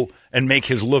that go and make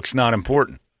his looks not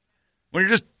important. When you're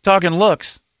just talking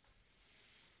looks,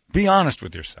 be honest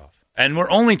with yourself. And we're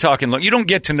only talking look. You don't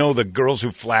get to know the girls who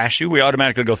flash you. We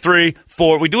automatically go 3,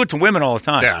 4. We do it to women all the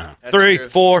time. Yeah, 3,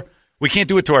 4. We can't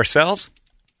do it to ourselves.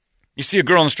 You see a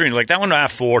girl on the street, you're like, that one I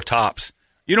have 4 tops.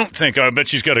 You don't think, I bet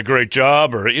she's got a great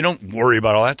job, or you don't worry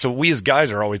about all that. So we as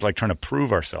guys are always trying to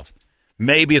prove ourselves.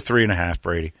 Maybe a 3.5,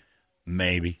 Brady.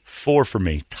 Maybe. 4 for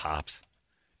me, tops.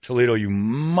 Toledo, you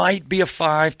might be a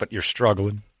 5, but you're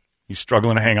struggling. He's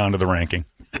struggling to hang on to the ranking.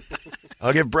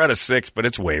 I'll give Brett a 6, but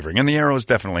it's wavering, and the arrow is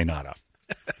definitely not up.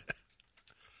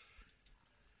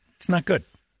 It's not good.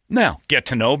 Now, get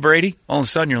to know Brady. All of a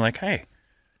sudden, you're like, hey,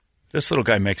 this little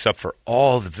guy makes up for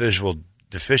all the visual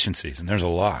deficiencies, and there's a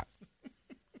lot.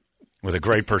 With a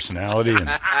great personality. And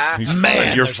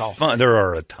you're fun. There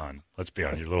are a ton. Let's be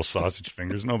honest. Your little sausage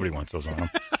fingers, nobody wants those on them.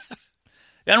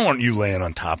 I don't want you laying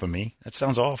on top of me. That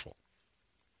sounds awful.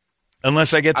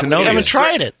 Unless I get to know you. I haven't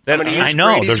tried it. I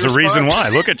know. Brady's there's a reason why.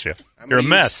 Look at you. You're a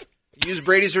mess. Use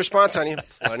Brady's response on you.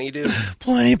 Plenty do.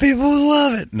 Plenty of people who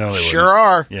love it. No, they sure wouldn't.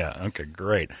 are. Yeah. Okay,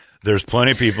 great. There's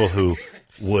plenty of people who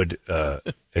would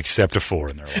accept a 4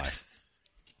 in their life.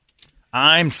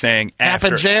 I'm saying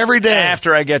happens every day.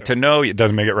 After I get to know you, it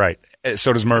doesn't make it right.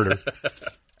 So does murder.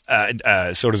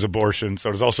 So does abortion.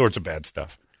 So does all sorts of bad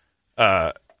stuff.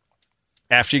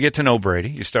 After you get to know Brady,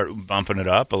 you start bumping it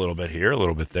up a little bit here, a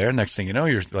little bit there. Next thing you know,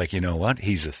 you're like, you know what?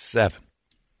 He's a 7.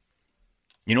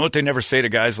 You know what they never say to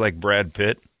guys like Brad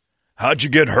Pitt? How'd you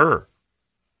get her?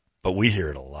 But we hear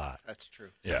it a lot. That's true.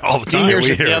 Yeah, all the time. He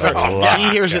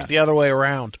hears it the other way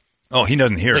around. Oh, he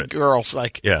doesn't hear it. The girl's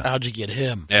like, how'd you get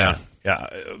him? Yeah.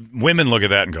 Women look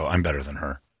at that and go, I'm better than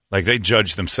her. Like they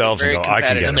judge themselves and go, I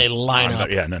can get him. And they line up.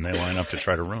 Yeah, and then they line up to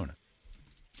try to ruin it.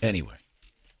 Anyway,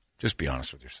 just be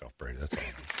honest with yourself, Brady. That's all.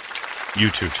 You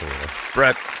too, Toledo.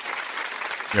 Brett,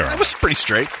 you're on. I was pretty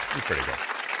straight. You're pretty good.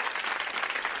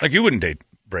 Like, you wouldn't date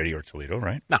Brady or Toledo,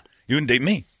 right? No. You wouldn't date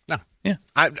me. No. Yeah.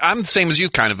 I'm the same as you,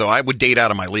 kind of, though. I would date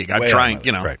out of my league. I'd try and,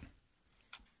 Right.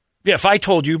 Yeah, if I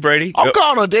told you, Brady. I'll go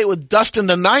on a date with Dustin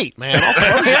tonight, man. I'll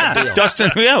close that deal. Dustin,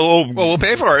 well, we'll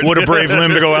pay for it. What a brave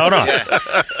limb to go out on.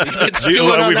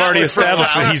 We've already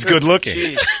established that he's good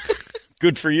looking.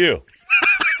 Good for you.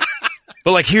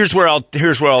 But, like, here's where I'll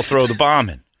throw the bomb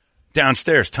in.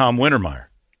 Downstairs, Tom Wintermeyer.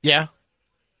 Yeah.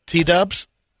 T-dubs?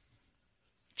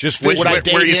 Just Would I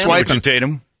date where you him? swiping? Would you date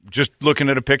him? Just looking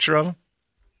at a picture of him?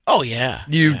 Oh, yeah.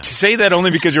 You say that only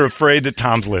because you're afraid that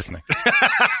Tom's listening.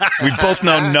 We both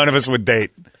know none of us would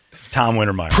date Tom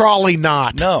Wintermeyer. Probably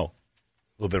not. No.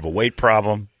 A little bit of a weight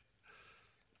problem.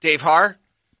 Dave Haar?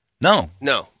 No.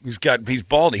 No. He's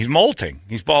balding. He's molting.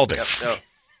 He's balding. Yep, no.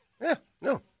 Yeah,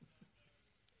 no.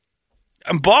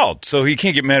 I'm bald, so he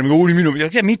can't get mad at me. What do you mean?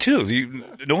 Like, yeah, me too.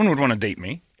 No one would want to date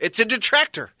me. It's a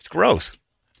detractor. It's gross.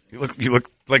 You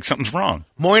look like something's wrong.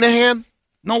 Moynihan?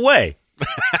 No way.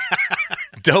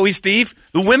 Doughy Steve?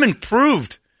 The women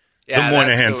proved the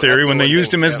Moynihan theory when they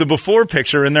used him as the before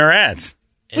picture in their ads.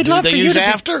 We'd love for you to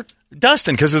after?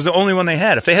 Dustin, because it was the only one they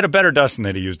had. If they had a better Dustin,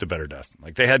 they'd have used a better Dustin.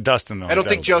 Like, they had Dustin. I don't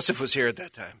think Joseph was here at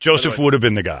that time. Joseph would have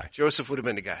been the guy. Joseph would have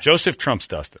been the guy. Joseph trumps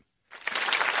Dustin.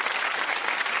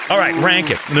 All right, rank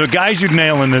it. The guys you'd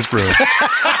nail in this room.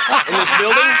 In this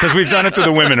building? Because we've done it to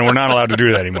the women, and we're not allowed to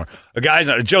do that anymore.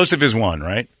 Joseph is one,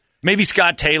 right? Maybe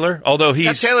Scott Taylor, although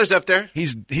Scott Taylor's up there.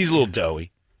 He's a little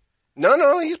doughy.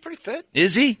 No, he's pretty fit.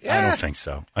 Is he? Yeah. I don't think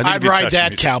so. I'd ride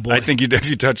that cowboy. I think if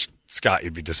you touched Scott,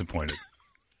 you'd be disappointed.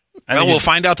 Well, we'll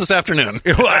find out this afternoon.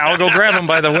 I'll go grab him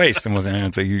by the waist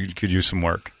and say, you could use some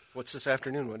work. What's this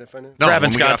afternoon? What did I find out?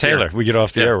 Grabbing Scott Taylor. We get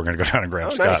off the air. We're going to go down and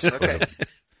grab Scott. Nice. Okay.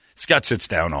 Scott sits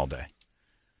down all day.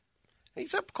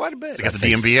 He's up quite a bit. He got the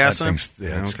DMV ass on?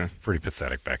 Yeah, it's pretty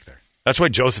pathetic back there. That's why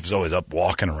Joseph's always up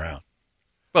walking around.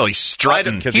 Well, he's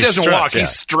strutting. He doesn't walk. He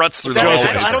struts through the hallways.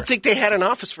 I don't think they had an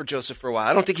office for Joseph for a while.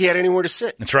 I don't think he had anywhere to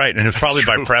sit. That's right, and it's probably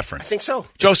by preference. I think so.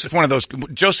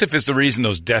 Joseph is the reason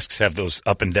those desks have those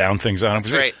up and down things on them.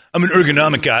 That's right. I'm an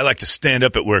ergonomic guy. I like to stand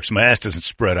up at work so my ass doesn't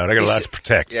spread out. I got a lot to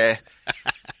protect. Yeah.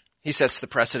 He sets the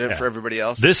precedent for everybody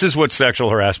else. This is what sexual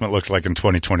harassment looks like in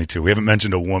 2022. We haven't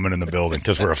mentioned a woman in the building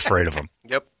because we're afraid of them.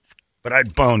 Yep. But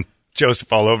I'd bone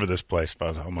Joseph all over this place if I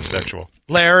was a homosexual.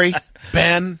 Larry,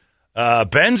 Ben.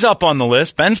 Ben's up on the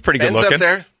list. Ben's pretty good looking. Ben's up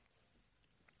there.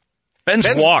 Ben's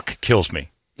walk kills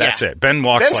me. That's it. Ben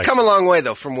walks Ben's come a long way,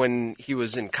 though, from when he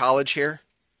was in college here.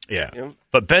 Yeah. You know?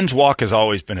 But Ben's walk has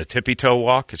always been a tippy-toe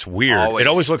walk. It's weird. Always. It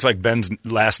always looks like Ben's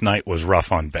last night was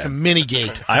rough on Ben. It's a mini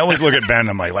gate. I always look at Ben and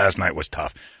I'm like, last night was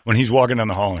tough. When he's walking down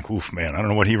the hall, I'm like, oof, man, I don't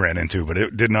know what he ran into, but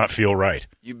it did not feel right.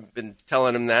 You've been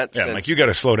telling him that since like, you got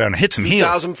to slow down and hit some heels.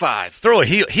 2005. Throw a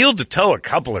heel to toe a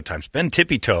couple of times. Ben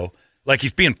tippy-toe, like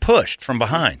he's being pushed from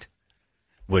behind,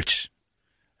 which,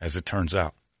 as it turns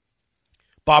out.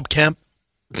 Bob Kemp.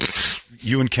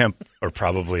 You and Kemp are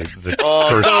probably the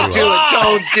first two.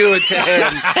 Don't do it to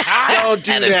him. Don't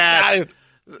do that.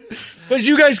 Because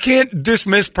you guys can't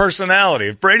dismiss personality.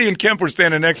 If Brady and Kemp were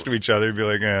standing next to each other, you'd be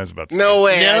like, it's about the same. No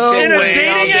way.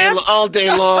 All day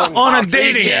long. On a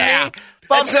dating app.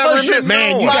 Bob's not removing,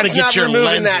 man, you got to get your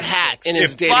removing lenses. that hat in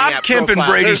his dating Bob app Kemp profile.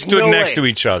 and Brady There's stood no next way. to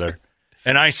each other,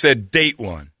 and I said, date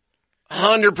one.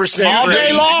 100%. All day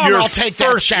Brady. long, I'll take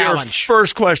that challenge.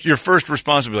 Your first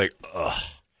response would be like, ugh.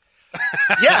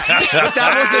 Yeah, but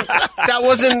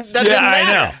that didn't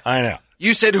matter. I know.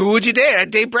 You said, who would you date?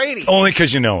 I'd date Brady. Only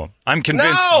because you know him. I'm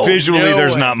convinced visually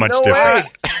there's not much difference.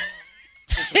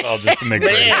 All just to make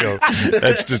Brady go.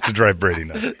 That's just to drive Brady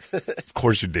nuts. Of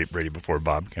course you'd date Brady before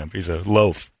Bob Kemp. He's a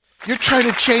loaf. You're trying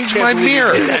to change my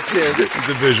mirror. Did that too. He's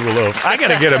a visual loaf. I got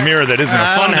to get a mirror that isn't a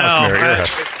funhouse mirror.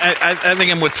 I think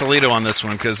I'm with Toledo on this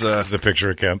one because this is a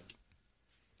picture of Kemp.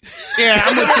 Yeah,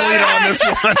 I'm with Toledo on this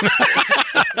one.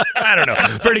 I don't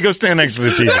know. Brady, go stand next to the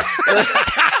TV.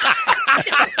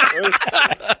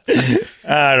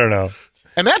 I don't know.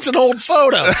 And that's an old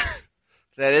photo.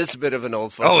 That is a bit of an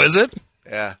old photo. Oh, is it?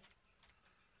 Yeah.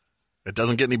 It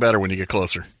doesn't get any better when you get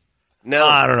closer. No.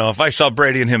 I don't know. If I saw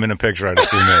Brady and him in a picture, I'd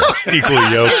assume they're equally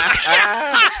yoked.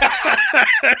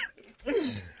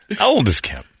 How old is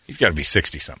Kemp? He's got to be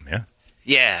 60-something, yeah?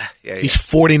 Yeah. He's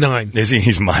 49. Is he?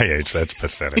 He's my age. That's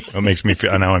pathetic. That makes me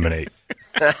feel. Now I'm an 8.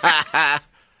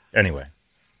 Anyway.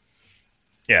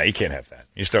 Yeah, you can't have that.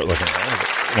 You start looking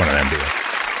at one of them deals.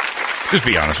 Just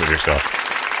be honest with yourself.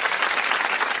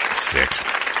 6.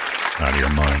 Out of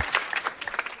your mind.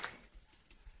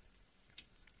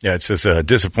 Yeah, it says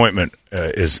disappointment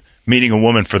is meeting a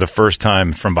woman for the first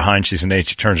time from behind. She's an 8.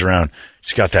 She turns around.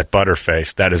 She's got that butter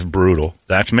face. That is brutal.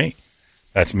 That's me.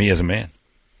 That's me as a man.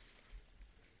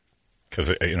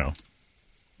 Because,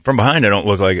 from behind I don't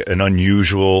look like an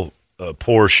unusual,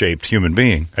 poor-shaped human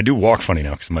being. I do walk funny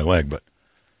now because of my leg, but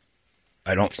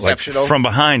I don't like from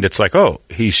behind. It's like, oh,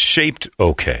 he's shaped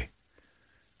okay.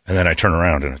 And then I turn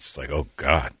around and it's like, oh,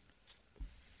 God.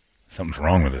 Something's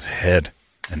wrong with his head.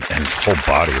 And his whole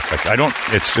body. It's like,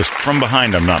 it's just from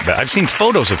behind, I'm not bad. I've seen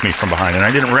photos of me from behind, and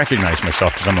I didn't recognize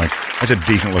myself because I'm like, that's a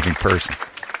decent looking person.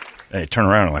 And I turn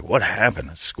around and I'm like, what happened?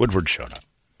 Squidward showed up.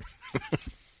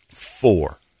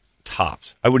 4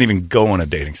 tops. I wouldn't even go on a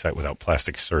dating site without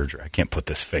plastic surgery. I can't put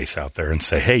this face out there and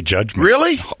say, hey, judge me.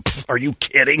 Really? Are you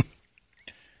kidding?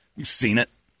 You've seen it.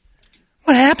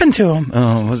 What happened to him?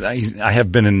 I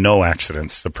have been in no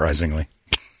accidents, surprisingly.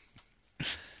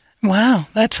 Wow,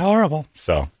 that's horrible.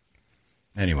 So,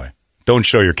 anyway, don't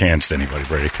show your cans to anybody,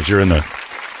 Brady, because you're in the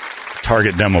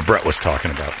target demo Brett was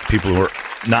talking about. People who are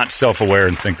not self-aware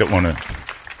and think that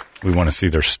we want to see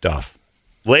their stuff.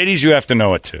 Ladies, you have to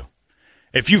know it, too.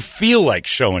 If you feel like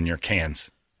showing your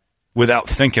cans without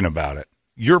thinking about it,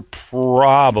 you're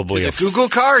probably a Google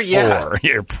car? 4. Yeah.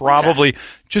 You're probably,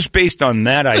 just based on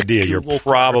that idea, you're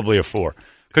probably a 4.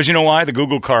 Because you know why? The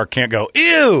Google car can't go,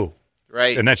 ew!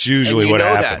 Right. And that's usually what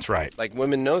happens, right? Like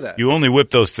women know that. You only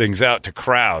whip those things out to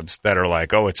crowds that are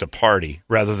like, oh, it's a party,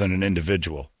 rather than an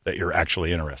individual that you're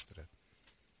actually interested in.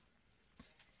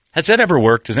 Has that ever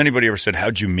worked? Has anybody ever said,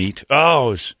 how'd you meet? Oh, I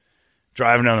was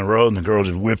driving down the road and the girl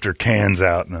just whipped her cans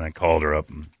out and then I called her up.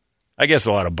 And I guess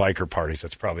a lot of biker parties,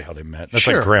 that's probably how they met. That's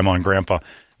like grandma and grandpa.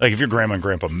 Like if your grandma and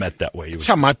grandpa met that way. That's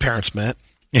how my parents met.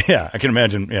 Yeah, I can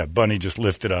imagine. Yeah, Bunny just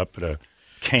lifted up at a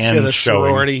can showing.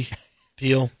 Sorority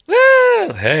deal.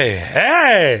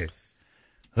 Hey,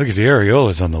 look at the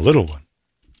areolas on the little one.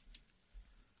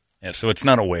 Yeah, so it's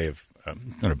not a way of,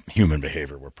 not a human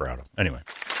behavior we're proud of. Anyway,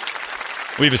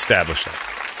 we've established that.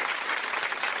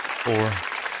 4,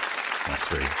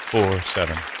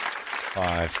 7,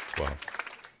 5, 12,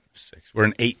 6. We're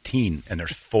in 18, and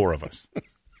there's 4 of us.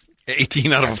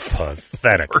 18 out of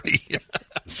pathetic. 40.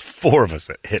 There's 4 of us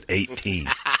that hit 18.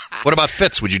 What about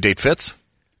Fitz? Would you date Fitz?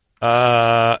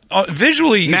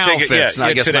 Visually, you now take it. Fitz, Yeah,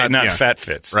 I guess today, not Fat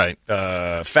Fitz. Right.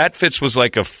 Fat Fitz was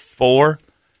like a 4.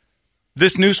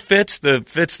 This new Fitz, the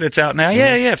Fitz that's out now,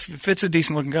 yeah, Fitz a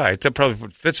decent looking guy.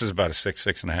 Fitz is about a 6,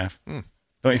 6.5.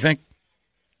 Don't you think?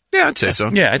 Yeah, I'd say so.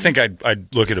 Yeah, I think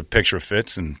I'd look at a picture of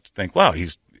Fitz and think, wow,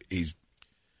 he's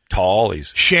tall,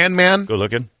 he's Shan man, good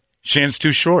looking. Shan's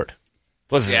too short.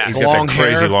 Plus, he's got long that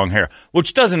crazy hair. long hair,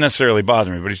 which doesn't necessarily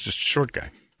bother me, but he's just a short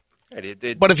guy.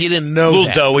 But if you didn't know little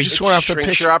that, doughy. just went off the shrinks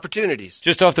picture. your opportunities.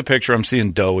 Just off the picture, I'm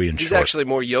seeing doughy and He's short. actually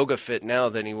more yoga fit now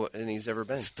than he's ever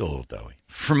been. Still a little doughy.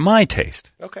 For my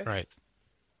taste. Okay. Right.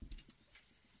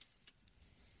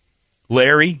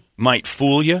 Larry might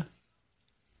fool you,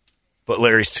 but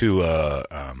Larry's too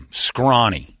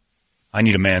scrawny. I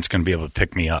need a man that's going to be able to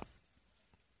pick me up.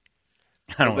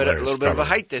 I don't a little bit of a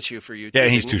height issue for you. Yeah, too,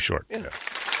 he's didn't too you? short. Yeah.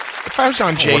 If I was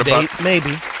on J-Date,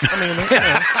 maybe.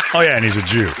 I Oh, yeah, and he's a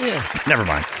Jew. Yeah. Never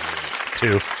mind.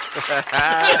 2.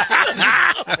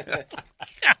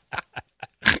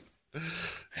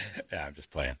 Yeah, I'm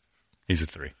just playing. He's a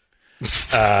 3.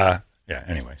 Yeah,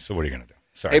 anyway, so what are you going to do?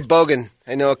 Sorry. Hey, Bogan,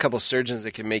 I know a couple surgeons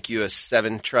that can make you a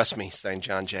 7. Trust me, signed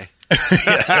John J.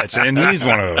 And he's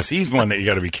one of those. He's one that you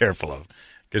got to be careful of.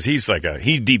 Because he's like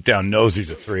he deep down knows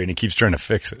he's a 3, and he keeps trying to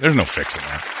fix it. There's no fixing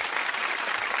that.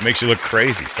 It makes you look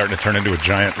crazy. Starting to turn into a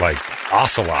giant,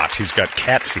 ocelot. He's got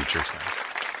cat features now.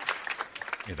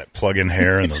 Yeah, that plug-in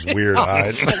hair and those weird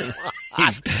eyes. He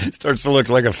starts to look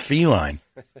like a feline.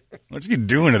 What's he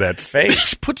doing to that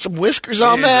face? Put some whiskers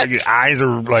on that. His eyes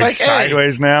are hey,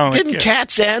 sideways now. Didn't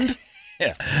cats end?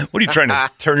 Yeah. What are you trying to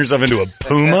turn yourself into a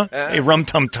puma? Hey, Rum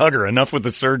Tum Tugger, enough with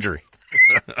the surgery.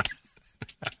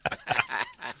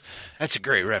 That's a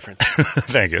great reference.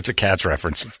 Thank you. It's a Cats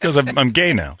reference. It's because I'm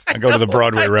gay now. I go to the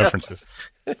Broadway references.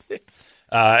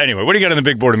 Anyway, what do you got on the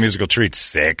big board of musical treats?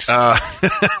 6.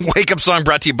 Wake Up Song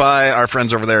brought to you by our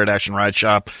friends over there at Action Ride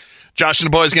Shop. Josh and the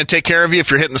boys going to take care of you.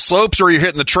 If you're hitting the slopes or you're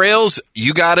hitting the trails,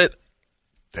 you got it.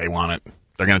 They want it.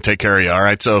 They're going to take care of you. All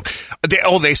right. So,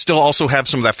 they still also have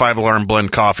some of that 5-alarm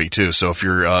blend coffee too. So if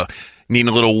you're needing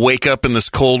a little wake up in this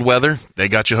cold weather, they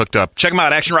got you hooked up. Check them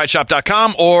out,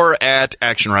 actionrideshop.com or at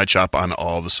Action Ride Shop on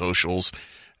all the socials.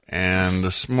 And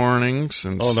this morning,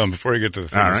 hold on, before you get to the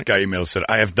thing, this guy emailed said,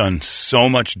 I have done so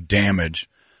much damage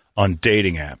on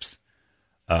dating apps.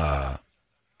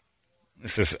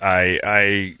 This is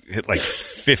I hit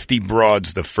 50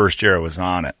 broads the first year I was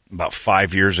on it, about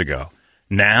 5 years ago.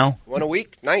 Now, one a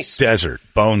week, nice. Desert,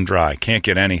 bone dry, can't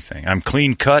get anything. I'm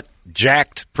clean cut,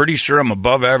 jacked. Pretty sure I'm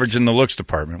above average in the looks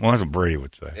department. Well, that's what Brady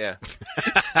would say. Yeah.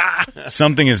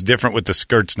 Something is different with the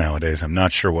skirts nowadays. I'm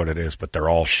not sure what it is, but they're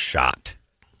all shot.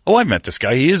 Oh, I met this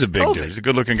guy. He is a big dude. He's a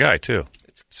good-looking guy, too.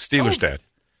 Steelers dad.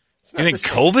 You think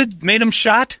COVID made him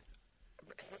shot?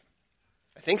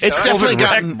 I think so. It's definitely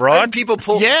gotten broad. People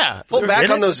pull back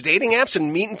on those dating apps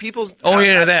and meeting people. Oh,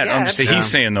 yeah, that. He's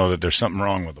saying, though, that there's something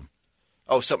wrong with them.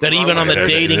 Oh, something that wrong even on the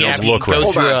dating app, you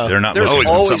go through they're not. There's always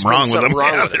been something wrong with them.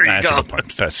 Yeah, there you go.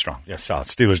 That's strong. Yeah, solid.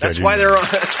 Steelers. That's why they're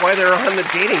on the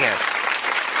dating app.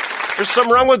 There's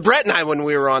something wrong with Brett and I when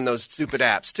we were on those stupid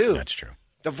apps too. That's true.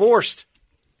 Divorced.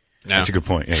 Yeah. That's a good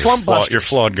point. Yeah, you're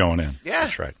flawed going in. Yeah,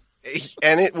 that's right.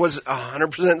 And it was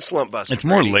 100% slump buster. It's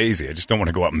more lazy. I just don't want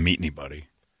to go out and meet anybody.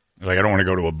 Like I don't want to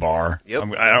go to a bar. Yep.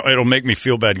 It'll make me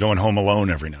feel bad going home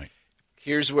alone every night.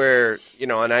 Here's where,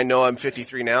 and I know I'm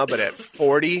 53 now, but at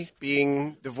 40,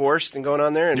 being divorced and going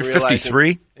on there and You're realizing...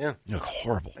 53? Yeah. You look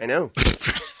horrible. I know.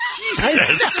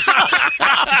 Jesus.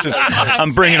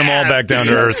 I'm bringing them all back down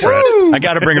to earth, Fred. I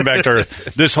got to bring them back to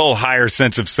earth. This whole higher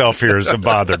sense of self here has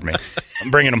bothered me.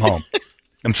 I'm bringing them home.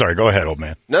 I'm sorry. Go ahead, old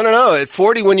man. No. At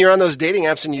 40, when you're on those dating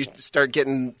apps and you start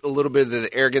getting a little bit of the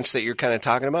arrogance that you're kind of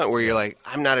talking about, where you're like,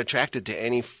 I'm not attracted to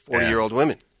any 40-year-old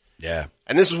women. Yeah.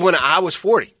 And this was when I was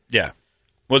 40. Yeah.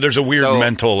 Well, there's a weird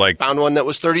mental found one that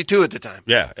was 32 at the time.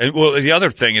 Yeah. And, well, the other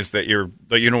thing is that you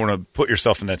don't want to put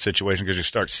yourself in that situation because you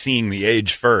start seeing the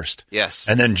age first. Yes.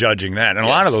 And then judging that. And a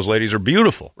lot of those ladies are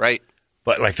beautiful. Right.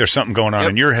 But like there's something going on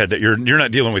in your head that you're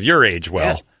not dealing with your age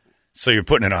well. Yeah. So you're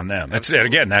putting it on them. That's it.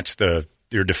 Again,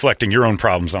 you're deflecting your own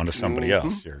problems onto somebody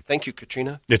else. Thank you,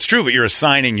 Katrina. It's true, but you're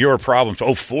assigning your problems.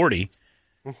 40.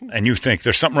 And you think,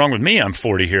 there's something wrong with me. I'm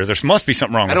 40 here. There must be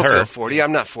something wrong with her. I don't feel 40.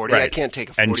 I'm not 40. Right. I can't take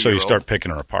a 40-year-old. And so you start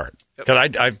picking her apart.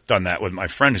 Because I've done that with my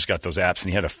friend who's got those apps, and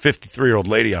he had a 53-year-old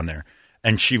lady on there,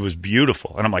 and she was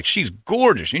beautiful. And I'm like, she's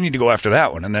gorgeous. You need to go after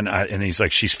that one. And then and he's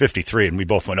like, she's 53. And we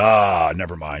both went,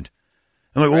 never mind.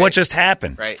 I'm like, well, what just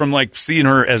happened? Right. From like seeing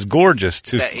her as gorgeous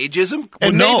to... Is that ageism?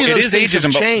 Well, no, it is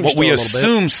ageism, but we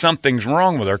assume something's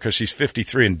wrong with her because she's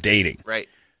 53 and dating. Right.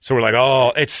 So we're like,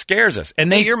 it scares us.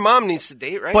 And your mom needs to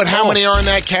date, right? But how many are in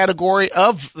that category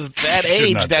of that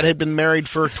age that had been married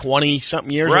for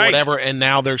 20-something years or whatever, and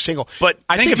now they're single? But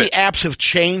I think the apps have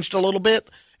changed a little bit.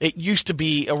 It used to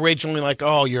be originally like,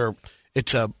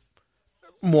 it's a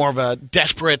more of a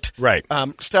desperate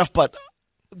stuff, but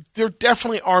there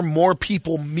definitely are more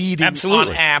people meeting on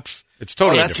apps. It's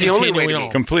totally that's the only way to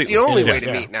meet. Completely. It's the only way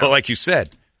to meet now. But like you said,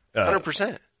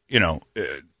 100%.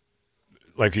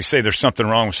 Like you say, there's something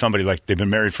wrong with somebody, like they've been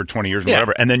married for 20 years or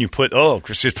whatever, and then you put,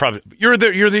 Chris, probably you're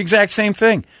the exact same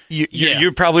thing.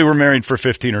 You probably were married for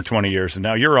 15 or 20 years, and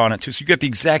now you're on it too, so you get the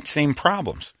exact same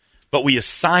problems. But we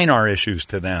assign our issues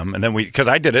to them, and then because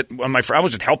I did it when I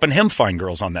was just helping him find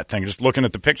girls on that thing, just looking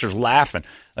at the pictures, laughing.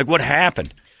 Like, what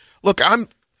happened? Look, I'm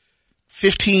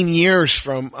 15 years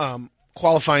from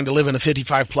qualifying to live in a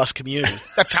 55-plus community.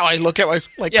 That's how I look at it.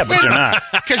 Like, yeah, but you're not.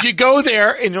 Because you go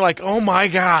there and you're like, oh, my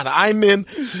God, I'm in.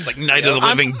 Like Night of the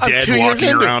Living Dead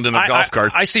walking around in a golf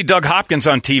cart. I see Doug Hopkins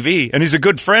on TV, and he's a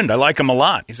good friend. I like him a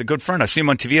lot. He's a good friend. I see him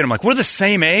on TV, and I'm like, we're the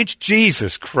same age?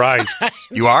 Jesus Christ.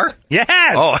 You are?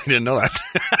 Yes. Oh, I didn't know that.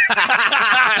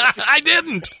 I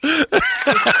didn't.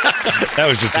 That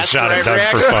was just a shot at Doug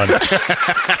for fun.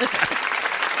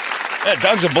 Yeah,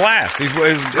 Doug's a blast. He's a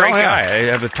great guy.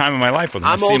 I have the time of my life with him.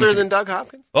 I'm older than Doug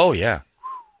Hopkins? Oh, yeah.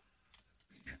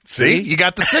 See? You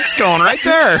got the 6 going right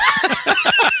there.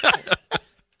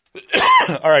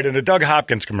 All right, in the Doug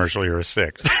Hopkins commercial, you're a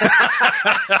 6.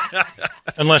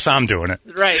 Unless I'm doing it.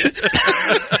 Right.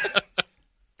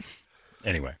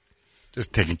 Anyway,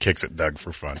 just taking kicks at Doug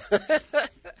for fun.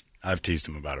 I've teased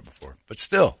him about it before. But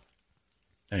still.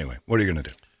 Anyway, what are you going to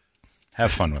do?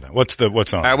 Have fun with that.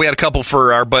 What's on? We had a couple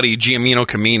for our buddy Giamino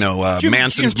Camino.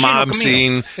 Manson's Mob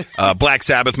Scene, Black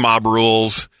Sabbath Mob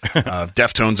Rules,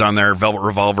 Deftones on there, Velvet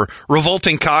Revolver,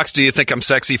 Revolting Cocks. Do you think I'm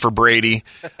sexy for Brady?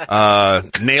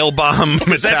 Nail Bomb,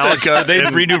 Metallica. They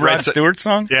redo Rod Stewart's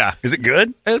song? Yeah. Is it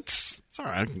good? It's all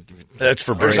right. That's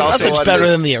for Brady. It's better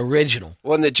than the original.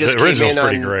 One that just came in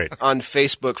on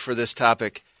Facebook for this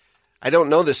topic. I don't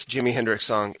know this Jimi Hendrix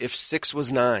song. If 6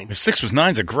 Was 9. If 6 Was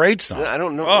 9's a great song. I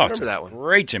don't know. I remember that one.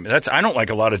 Great Jimmy. I don't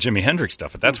like a lot of Jimi Hendrix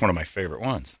stuff, but that's one of my favorite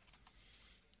ones.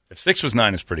 If 6 Was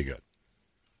 9 is pretty good.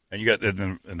 And you got.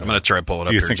 I'm going to try to pull it up.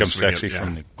 Do you think I'm sexy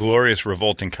from the Glorious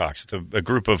Revolting Cocks? It's a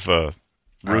group of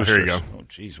roosters. Here you go. Oh,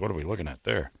 geez, what are we looking at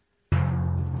there?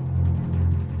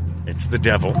 It's the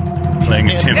devil playing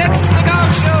a timbre. It's the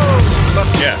Dog Show.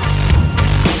 Yeah.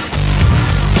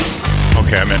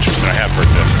 Okay, I'm interested. I have heard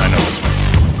this. I know this one.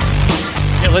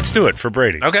 Yeah, let's do it for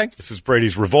Brady. Okay. This is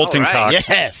Brady's revolting cocks.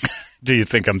 Yes. Do you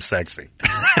think I'm sexy?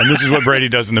 And this is what Brady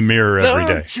does in the mirror every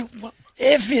day.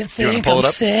 If you think I'm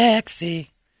sexy.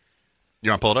 You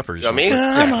want to pull it up or you want me?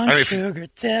 Come on, sugar,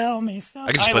 tell me something.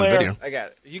 I can just play the video. I got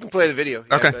it. You can play the video.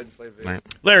 Okay. Play the video. Right.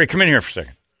 Larry, come in here for a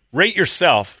second. Rate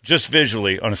yourself just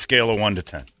visually on a scale of 1 to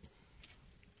 10.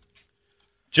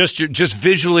 Just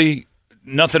visually,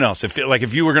 nothing else. If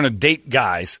you were going to date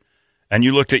guys and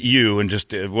you looked at you and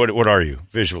just what are you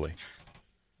visually?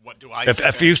 What do I?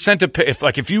 If you sent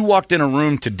if you walked in a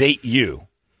room to date you,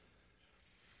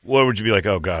 what would you be like?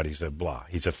 Oh God, he's a blah.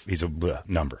 He's a blah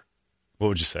number. What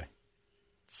would you say?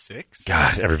 6.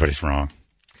 God, everybody's wrong.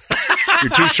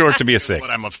 You're too short to be a 6. What,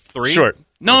 I'm a 3? Short.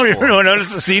 No.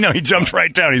 See, he jumped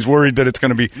right down. He's worried that it's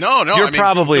going to be. No. You're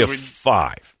probably a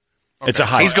 5. Okay. It's a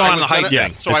height. He's going on the height. Yeah.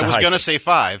 So I was going to say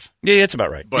 5. Yeah, that's about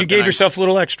right. You gave yourself a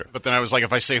little extra. But then I was like,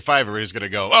 if I say 5, everybody's going to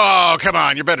go, oh, come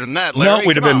on, you're better than that, Larry. No,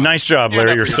 we'd have been, nice job,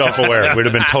 Larry. You're self-aware. We'd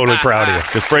have been totally proud of you.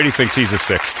 Because Brady thinks he's a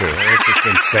 6, too. It's just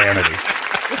insanity.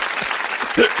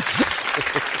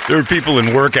 There are people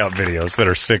in workout videos that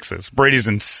are 6s. Brady's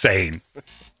insane.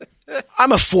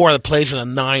 I'm a 4 that plays in a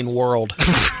 9 world.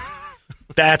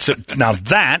 Now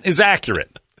that is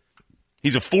accurate.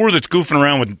 He's a 4 that's goofing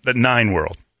around with the 9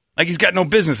 world. Like he's got no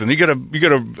business in. You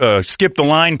gotta skip the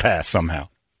line pass somehow.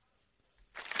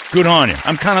 Good on you.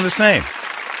 I'm kind of the same.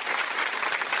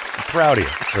 I'm proud of you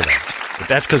for that. But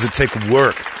that's because it takes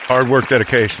work, hard work,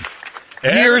 dedication.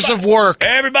 Years of work.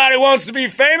 Everybody wants to be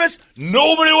famous.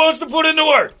 Nobody wants to put in the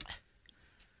work.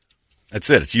 That's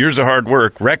it. It's years of hard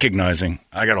work, recognizing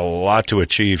I got a lot to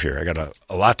achieve here. I got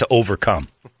a lot to overcome.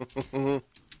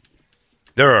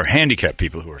 There are handicapped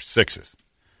people who are 6s.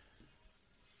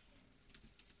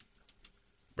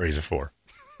 Brady's a 4.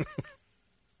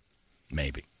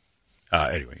 Maybe.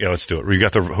 Anyway, let's do it. We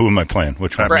got who am I playing?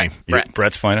 Which one? Brett.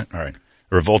 Brett's playing it? All right.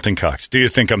 The Revolting Cocks. Do you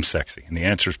think I'm sexy? And the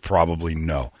answer is probably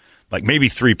no. Like maybe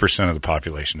 3% of the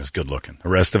population is good looking. The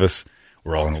rest of us,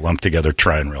 we're all in a lump together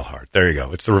trying real hard. There you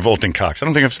go. It's the Revolting Cocks. I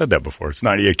don't think I've said that before. It's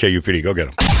 98 KUPD. Go get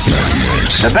them.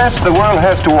 The best the world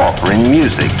has to offer in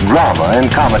music, drama,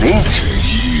 and comedy.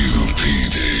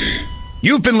 KUPD.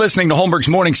 You've been listening to Holmberg's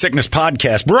Morning Sickness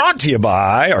Podcast, brought to you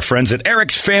by our friends at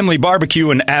Eric's Family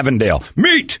Barbecue in Avondale.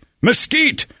 Meet,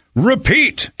 mesquite,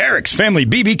 repeat.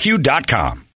 Eric'sFamilyBBQ.com.